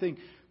something,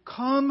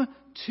 come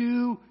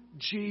to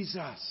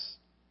Jesus.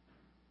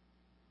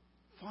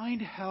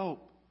 find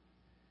help.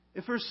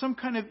 If there's some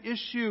kind of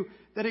issue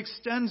that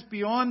extends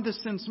beyond the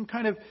sin, some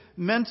kind of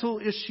mental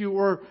issue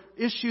or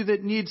issue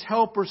that needs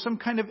help or some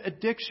kind of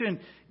addiction,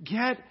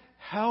 get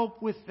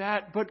help with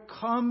that, but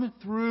come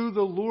through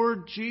the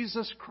Lord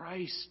Jesus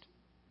Christ.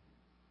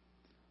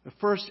 The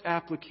first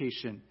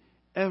application,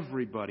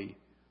 everybody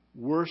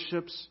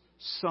worships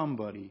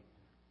somebody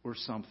or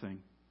something.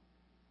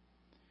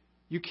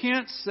 You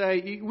can't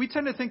say, we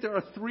tend to think there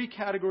are three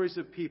categories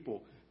of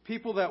people.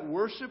 People that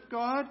worship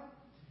God,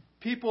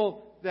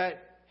 people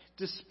that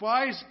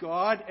despise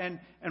God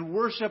and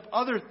worship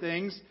other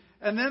things,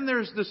 and then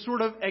there's the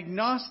sort of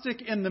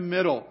agnostic in the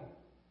middle.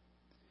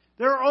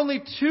 There are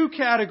only two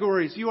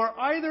categories. You are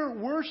either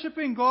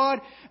worshiping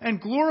God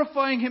and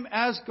glorifying Him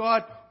as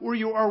God, or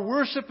you are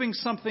worshiping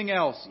something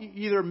else,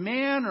 either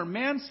man or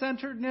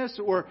man-centeredness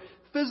or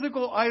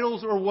physical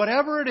idols or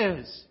whatever it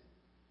is.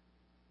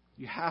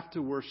 You have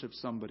to worship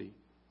somebody.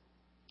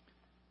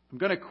 I'm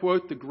going to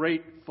quote the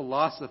great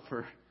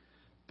philosopher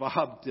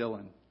Bob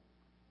Dylan.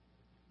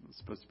 It's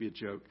supposed to be a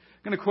joke.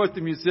 I'm going to quote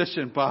the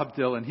musician Bob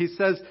Dylan. He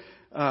says,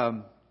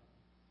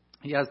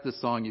 he has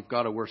this song, You've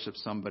Got to Worship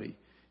Somebody.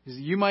 He says,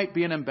 you might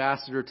be an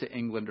ambassador to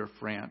England or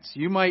France.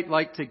 You might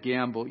like to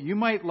gamble. You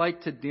might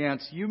like to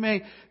dance. You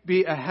may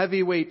be a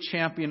heavyweight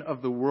champion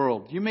of the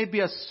world. You may be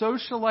a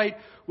socialite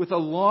with a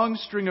long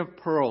string of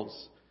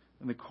pearls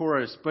in the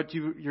chorus, but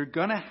you're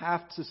going to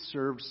have to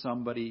serve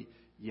somebody,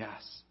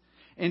 yes.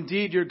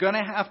 Indeed, you're going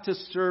to have to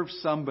serve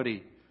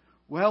somebody.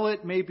 Well,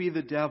 it may be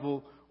the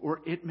devil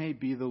or it may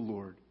be the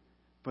Lord,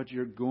 but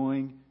you're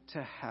going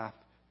to have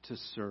to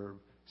serve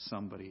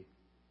somebody.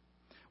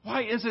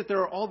 Why is it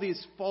there are all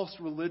these false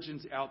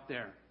religions out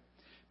there?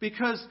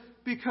 Because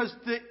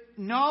the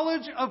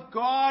knowledge of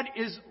God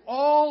is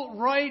all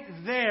right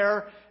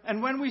there,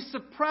 and when we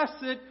suppress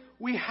it,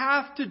 we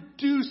have to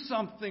do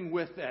something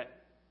with it.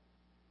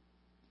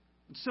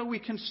 So we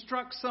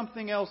construct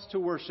something else to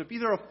worship,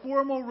 either a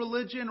formal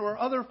religion or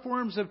other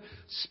forms of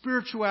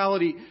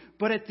spirituality.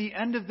 But at the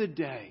end of the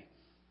day,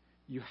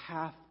 you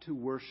have to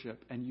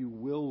worship, and you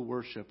will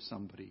worship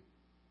somebody.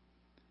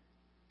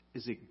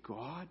 Is it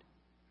God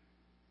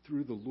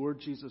through the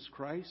Lord Jesus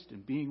Christ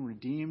and being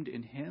redeemed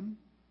in Him?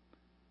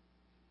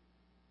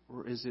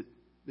 Or is it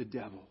the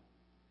devil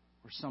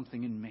or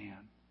something in man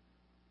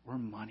or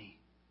money?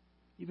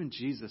 Even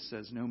Jesus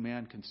says no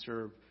man can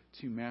serve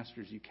two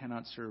masters. You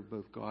cannot serve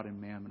both God and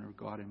mammon or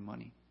God and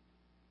money.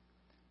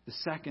 The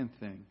second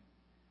thing,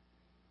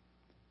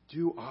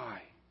 do I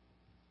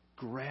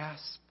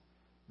grasp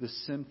the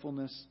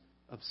sinfulness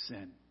of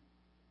sin?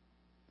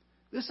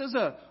 This is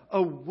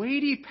a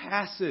weighty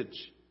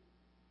passage.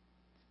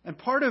 And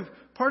part of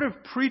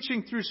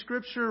preaching through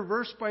Scripture,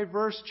 verse by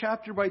verse,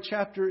 chapter by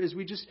chapter, is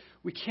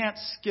we can't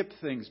skip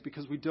things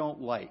because we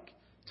don't like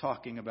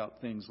talking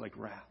about things like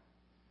wrath.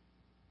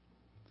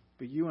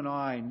 But you and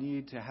I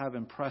need to have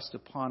impressed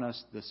upon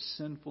us the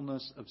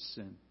sinfulness of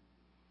sin.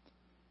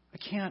 I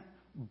can't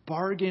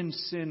bargain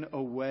sin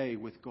away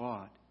with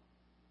God.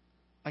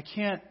 I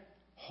can't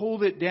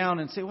hold it down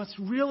and say, well, it's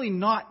really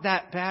not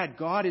that bad,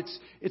 God.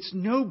 It's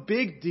no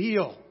big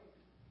deal.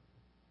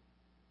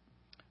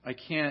 I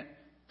can't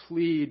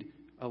plead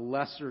a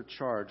lesser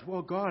charge.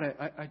 Well, God,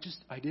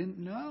 I didn't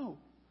know.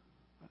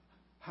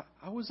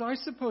 How was I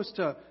supposed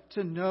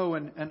to know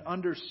and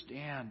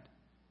understand?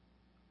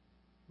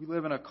 We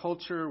live in a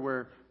culture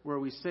where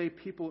we say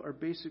people are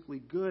basically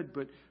good,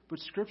 but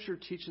Scripture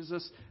teaches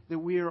us that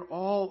we are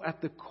all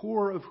at the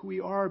core of who we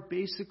are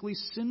basically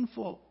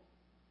sinful.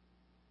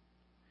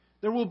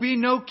 There will be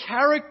no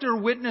character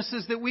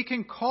witnesses that we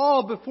can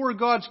call before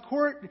God's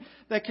court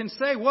that can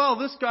say, well,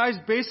 this guy's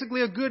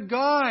basically a good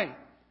guy.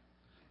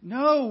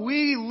 No,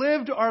 we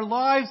lived our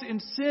lives in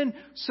sin,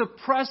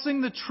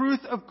 suppressing the truth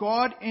of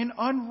God in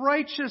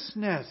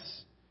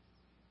unrighteousness.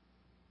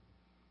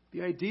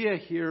 The idea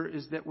here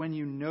is that when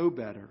you know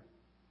better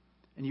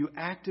and you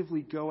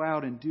actively go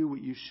out and do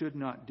what you should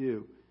not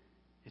do,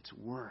 it's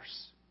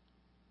worse.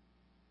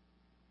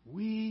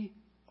 We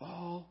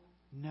all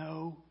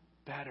know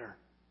better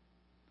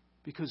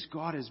because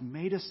God has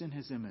made us in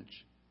His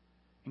image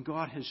and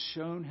God has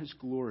shown His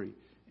glory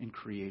in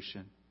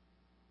creation.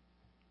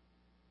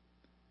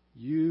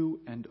 You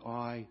and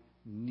I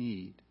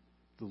need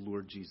the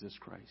Lord Jesus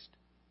Christ.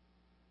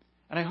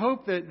 And I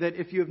hope that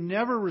if you have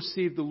never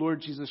received the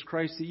Lord Jesus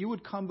Christ, that you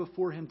would come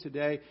before Him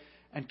today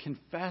and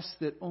confess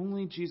that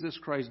only Jesus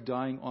Christ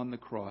dying on the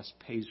cross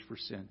pays for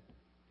sin.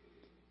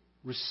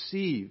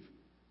 Receive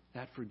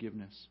that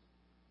forgiveness.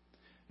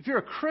 If you're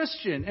a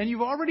Christian and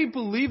you've already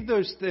believed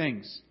those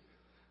things,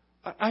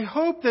 I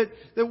hope that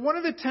one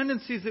of the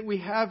tendencies that we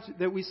have,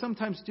 that we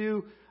sometimes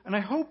do, and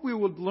I hope we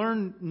would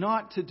learn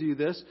not to do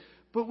this,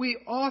 but we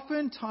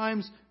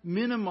oftentimes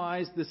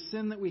minimize the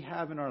sin that we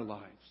have in our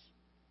lives.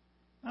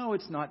 Oh,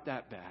 it's not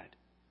that bad.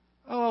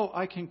 Oh,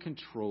 I can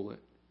control it.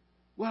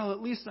 Well,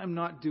 at least I'm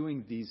not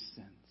doing these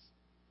sins.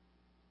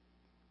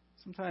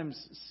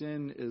 Sometimes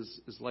sin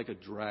is like a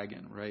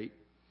dragon, right?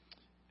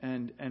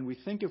 And we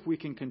think if we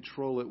can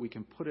control it, we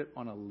can put it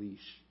on a leash.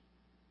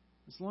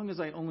 As long as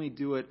I only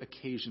do it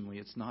occasionally,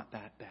 it's not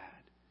that bad.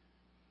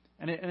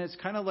 And it's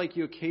kind of like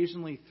you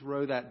occasionally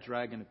throw that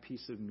dragon a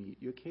piece of meat.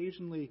 You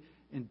occasionally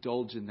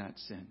indulge in that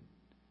sin.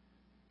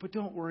 But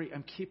don't worry,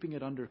 I'm keeping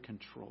it under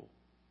control.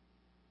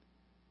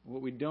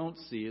 What we don't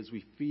see is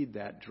we feed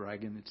that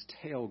dragon, its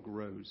tail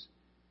grows,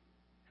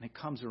 and it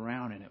comes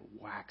around and it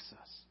whacks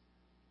us.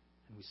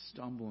 And we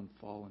stumble and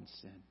fall in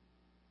sin.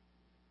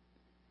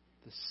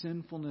 The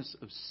sinfulness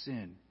of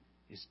sin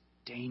is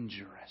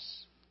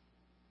dangerous.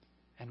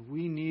 And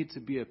we need to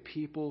be a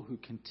people who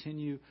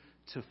continue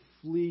to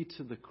flee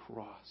to the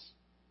cross,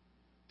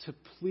 to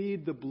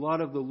plead the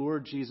blood of the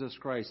Lord Jesus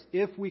Christ.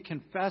 If we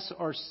confess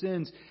our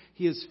sins,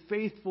 He is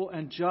faithful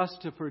and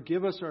just to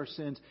forgive us our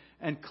sins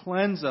and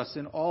cleanse us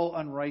in all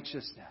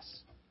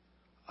unrighteousness.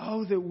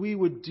 Oh, that we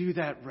would do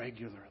that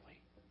regularly.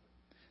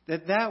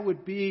 That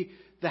would be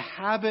the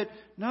habit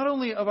not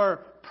only of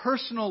our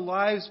personal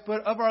lives,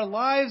 but of our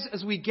lives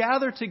as we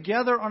gather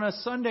together on a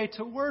Sunday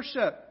to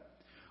worship.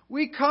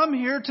 We come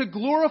here to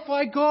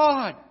glorify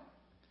God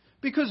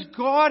because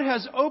God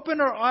has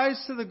opened our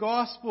eyes to the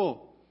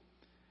gospel.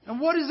 And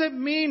what does it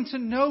mean to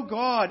know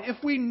God?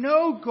 If we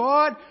know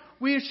God,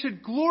 we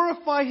should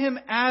glorify Him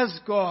as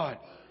God.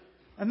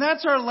 And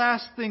that's our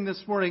last thing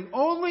this morning.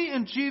 Only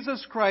in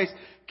Jesus Christ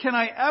can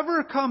I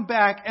ever come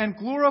back and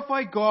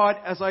glorify God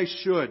as I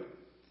should.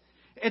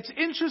 It's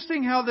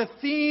interesting how the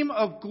theme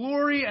of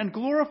glory and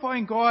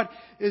glorifying God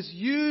is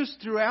used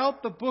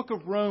throughout the book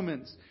of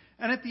Romans.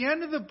 And at the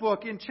end of the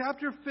book, in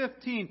chapter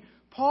 15,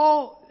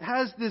 Paul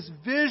has this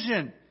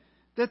vision.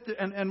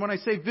 And when I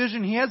say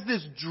vision, he has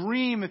this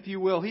dream, if you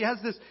will. He has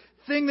this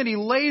thing that he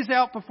lays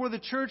out before the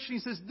church. And he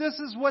says, this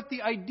is what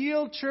the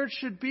ideal church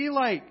should be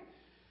like.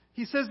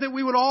 He says that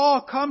we would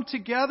all come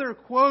together,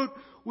 quote,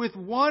 with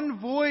one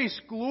voice,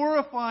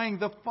 glorifying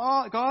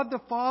God the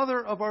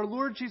Father of our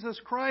Lord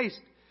Jesus Christ.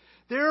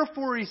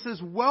 Therefore, he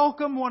says,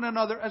 welcome one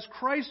another as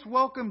Christ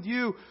welcomed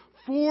you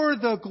for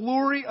the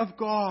glory of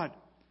God.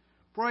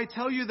 For I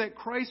tell you that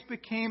Christ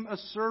became a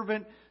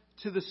servant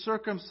to the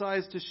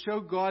circumcised to show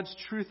God's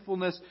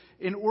truthfulness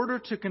in order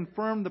to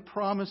confirm the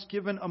promise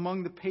given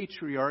among the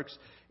patriarchs,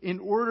 in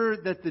order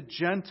that the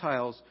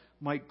Gentiles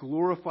might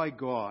glorify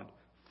God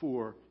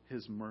for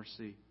His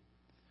mercy.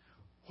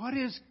 What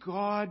is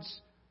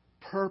God's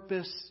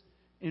purpose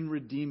in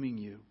redeeming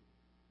you?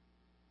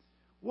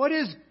 What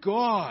is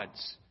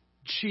God's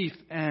chief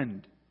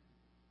end?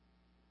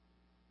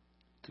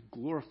 To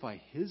glorify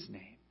His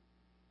name.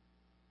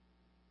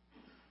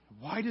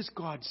 Why does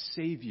God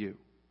save you?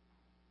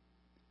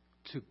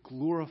 To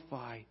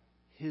glorify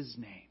His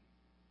name.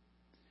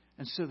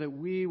 And so that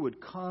we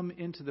would come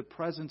into the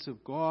presence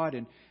of God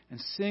and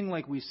sing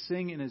like we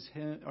sing in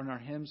our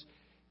hymns,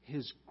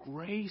 His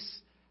grace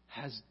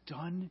has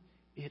done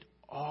it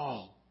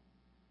all.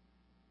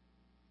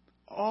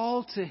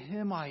 All to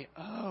Him I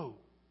owe.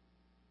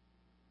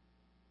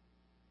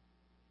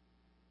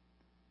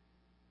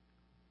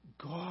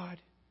 God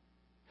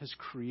has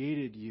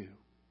created you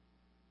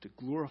to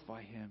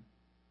glorify Him.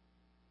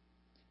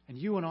 And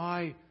you and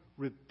I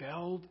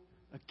rebelled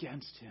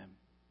against Him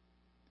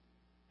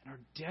and are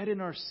dead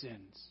in our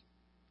sins.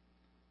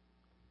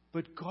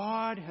 But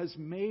God has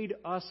made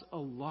us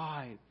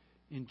alive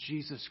in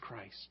Jesus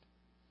Christ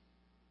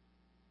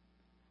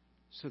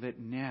so that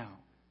now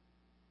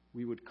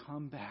we would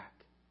come back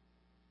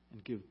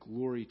and give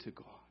glory to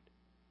God.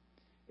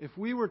 If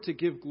we were to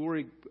give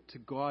glory to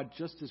God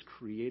just as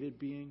created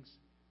beings,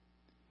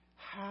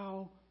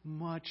 how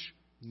much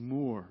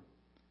more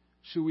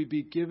should we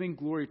be giving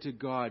glory to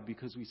God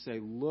because we say,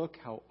 look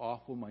how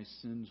awful my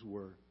sins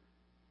were,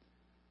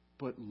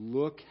 but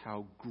look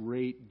how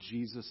great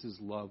Jesus'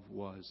 love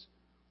was,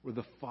 or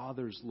the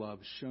Father's love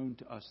shown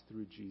to us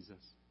through Jesus.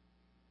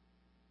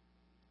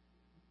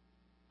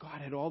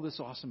 God had all this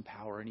awesome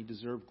power and He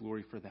deserved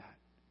glory for that.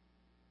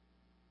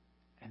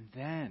 And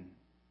then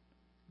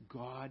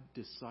God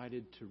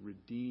decided to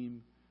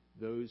redeem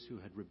those who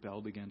had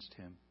rebelled against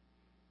Him,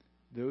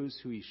 those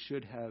who He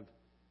should have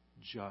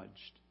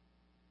judged.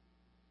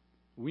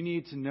 We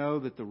need to know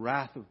that the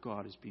wrath of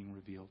God is being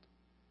revealed.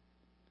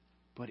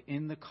 But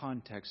in the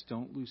context,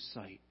 don't lose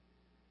sight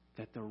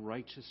that the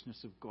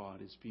righteousness of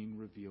God is being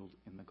revealed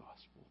in the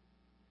gospel.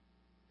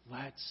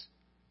 Let's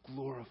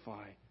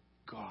glorify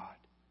God.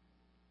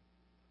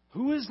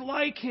 Who is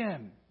like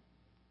Him?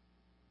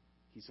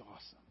 He's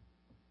awesome.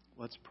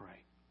 Let's pray.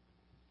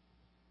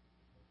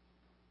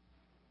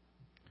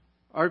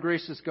 Our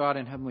gracious God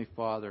and Heavenly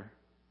Father,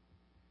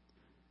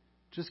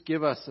 just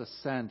give us a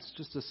sense,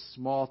 just a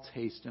small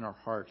taste in our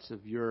hearts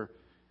of Your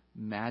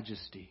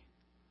majesty,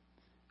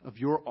 of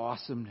Your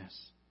awesomeness.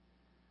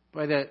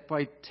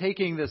 By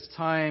taking this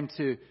time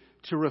to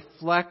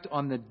reflect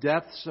on the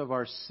depths of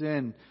our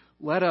sin,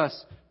 let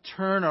us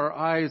turn our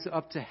eyes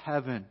up to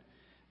heaven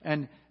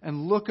and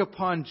look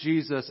upon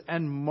Jesus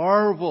and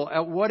marvel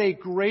at what a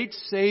great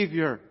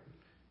Savior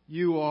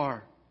You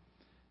are.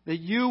 That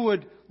You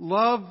would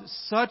love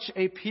such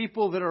a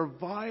people that are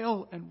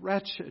vile and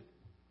wretched.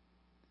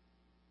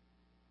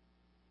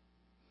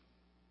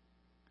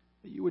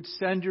 That You would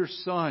send Your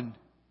Son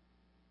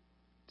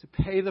to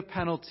pay the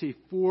penalty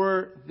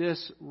for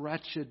this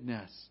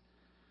wretchedness.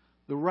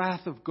 the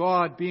wrath of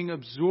God being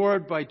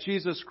absorbed by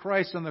Jesus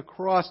Christ on the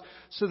cross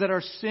so that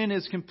our sin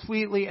is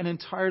completely and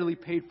entirely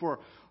paid for.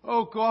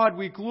 Oh God,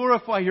 we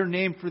glorify your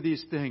name for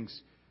these things.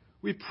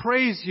 We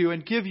praise you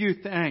and give you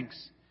thanks.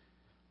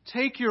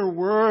 Take your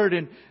word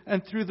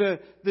and through the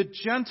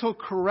gentle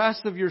caress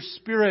of your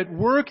Spirit,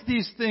 work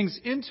these things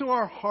into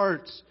our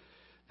hearts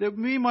that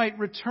we might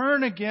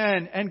return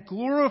again and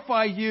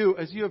glorify you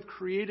as you have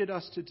created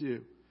us to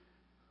do.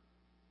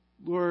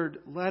 Lord,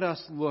 let us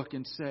look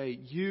and say,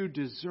 you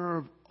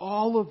deserve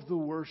all of the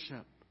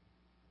worship.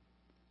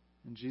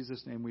 In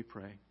Jesus' name we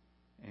pray.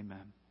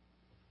 Amen.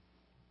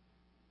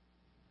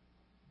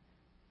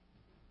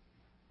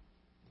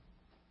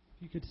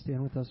 You could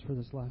stand with us for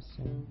this last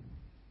song.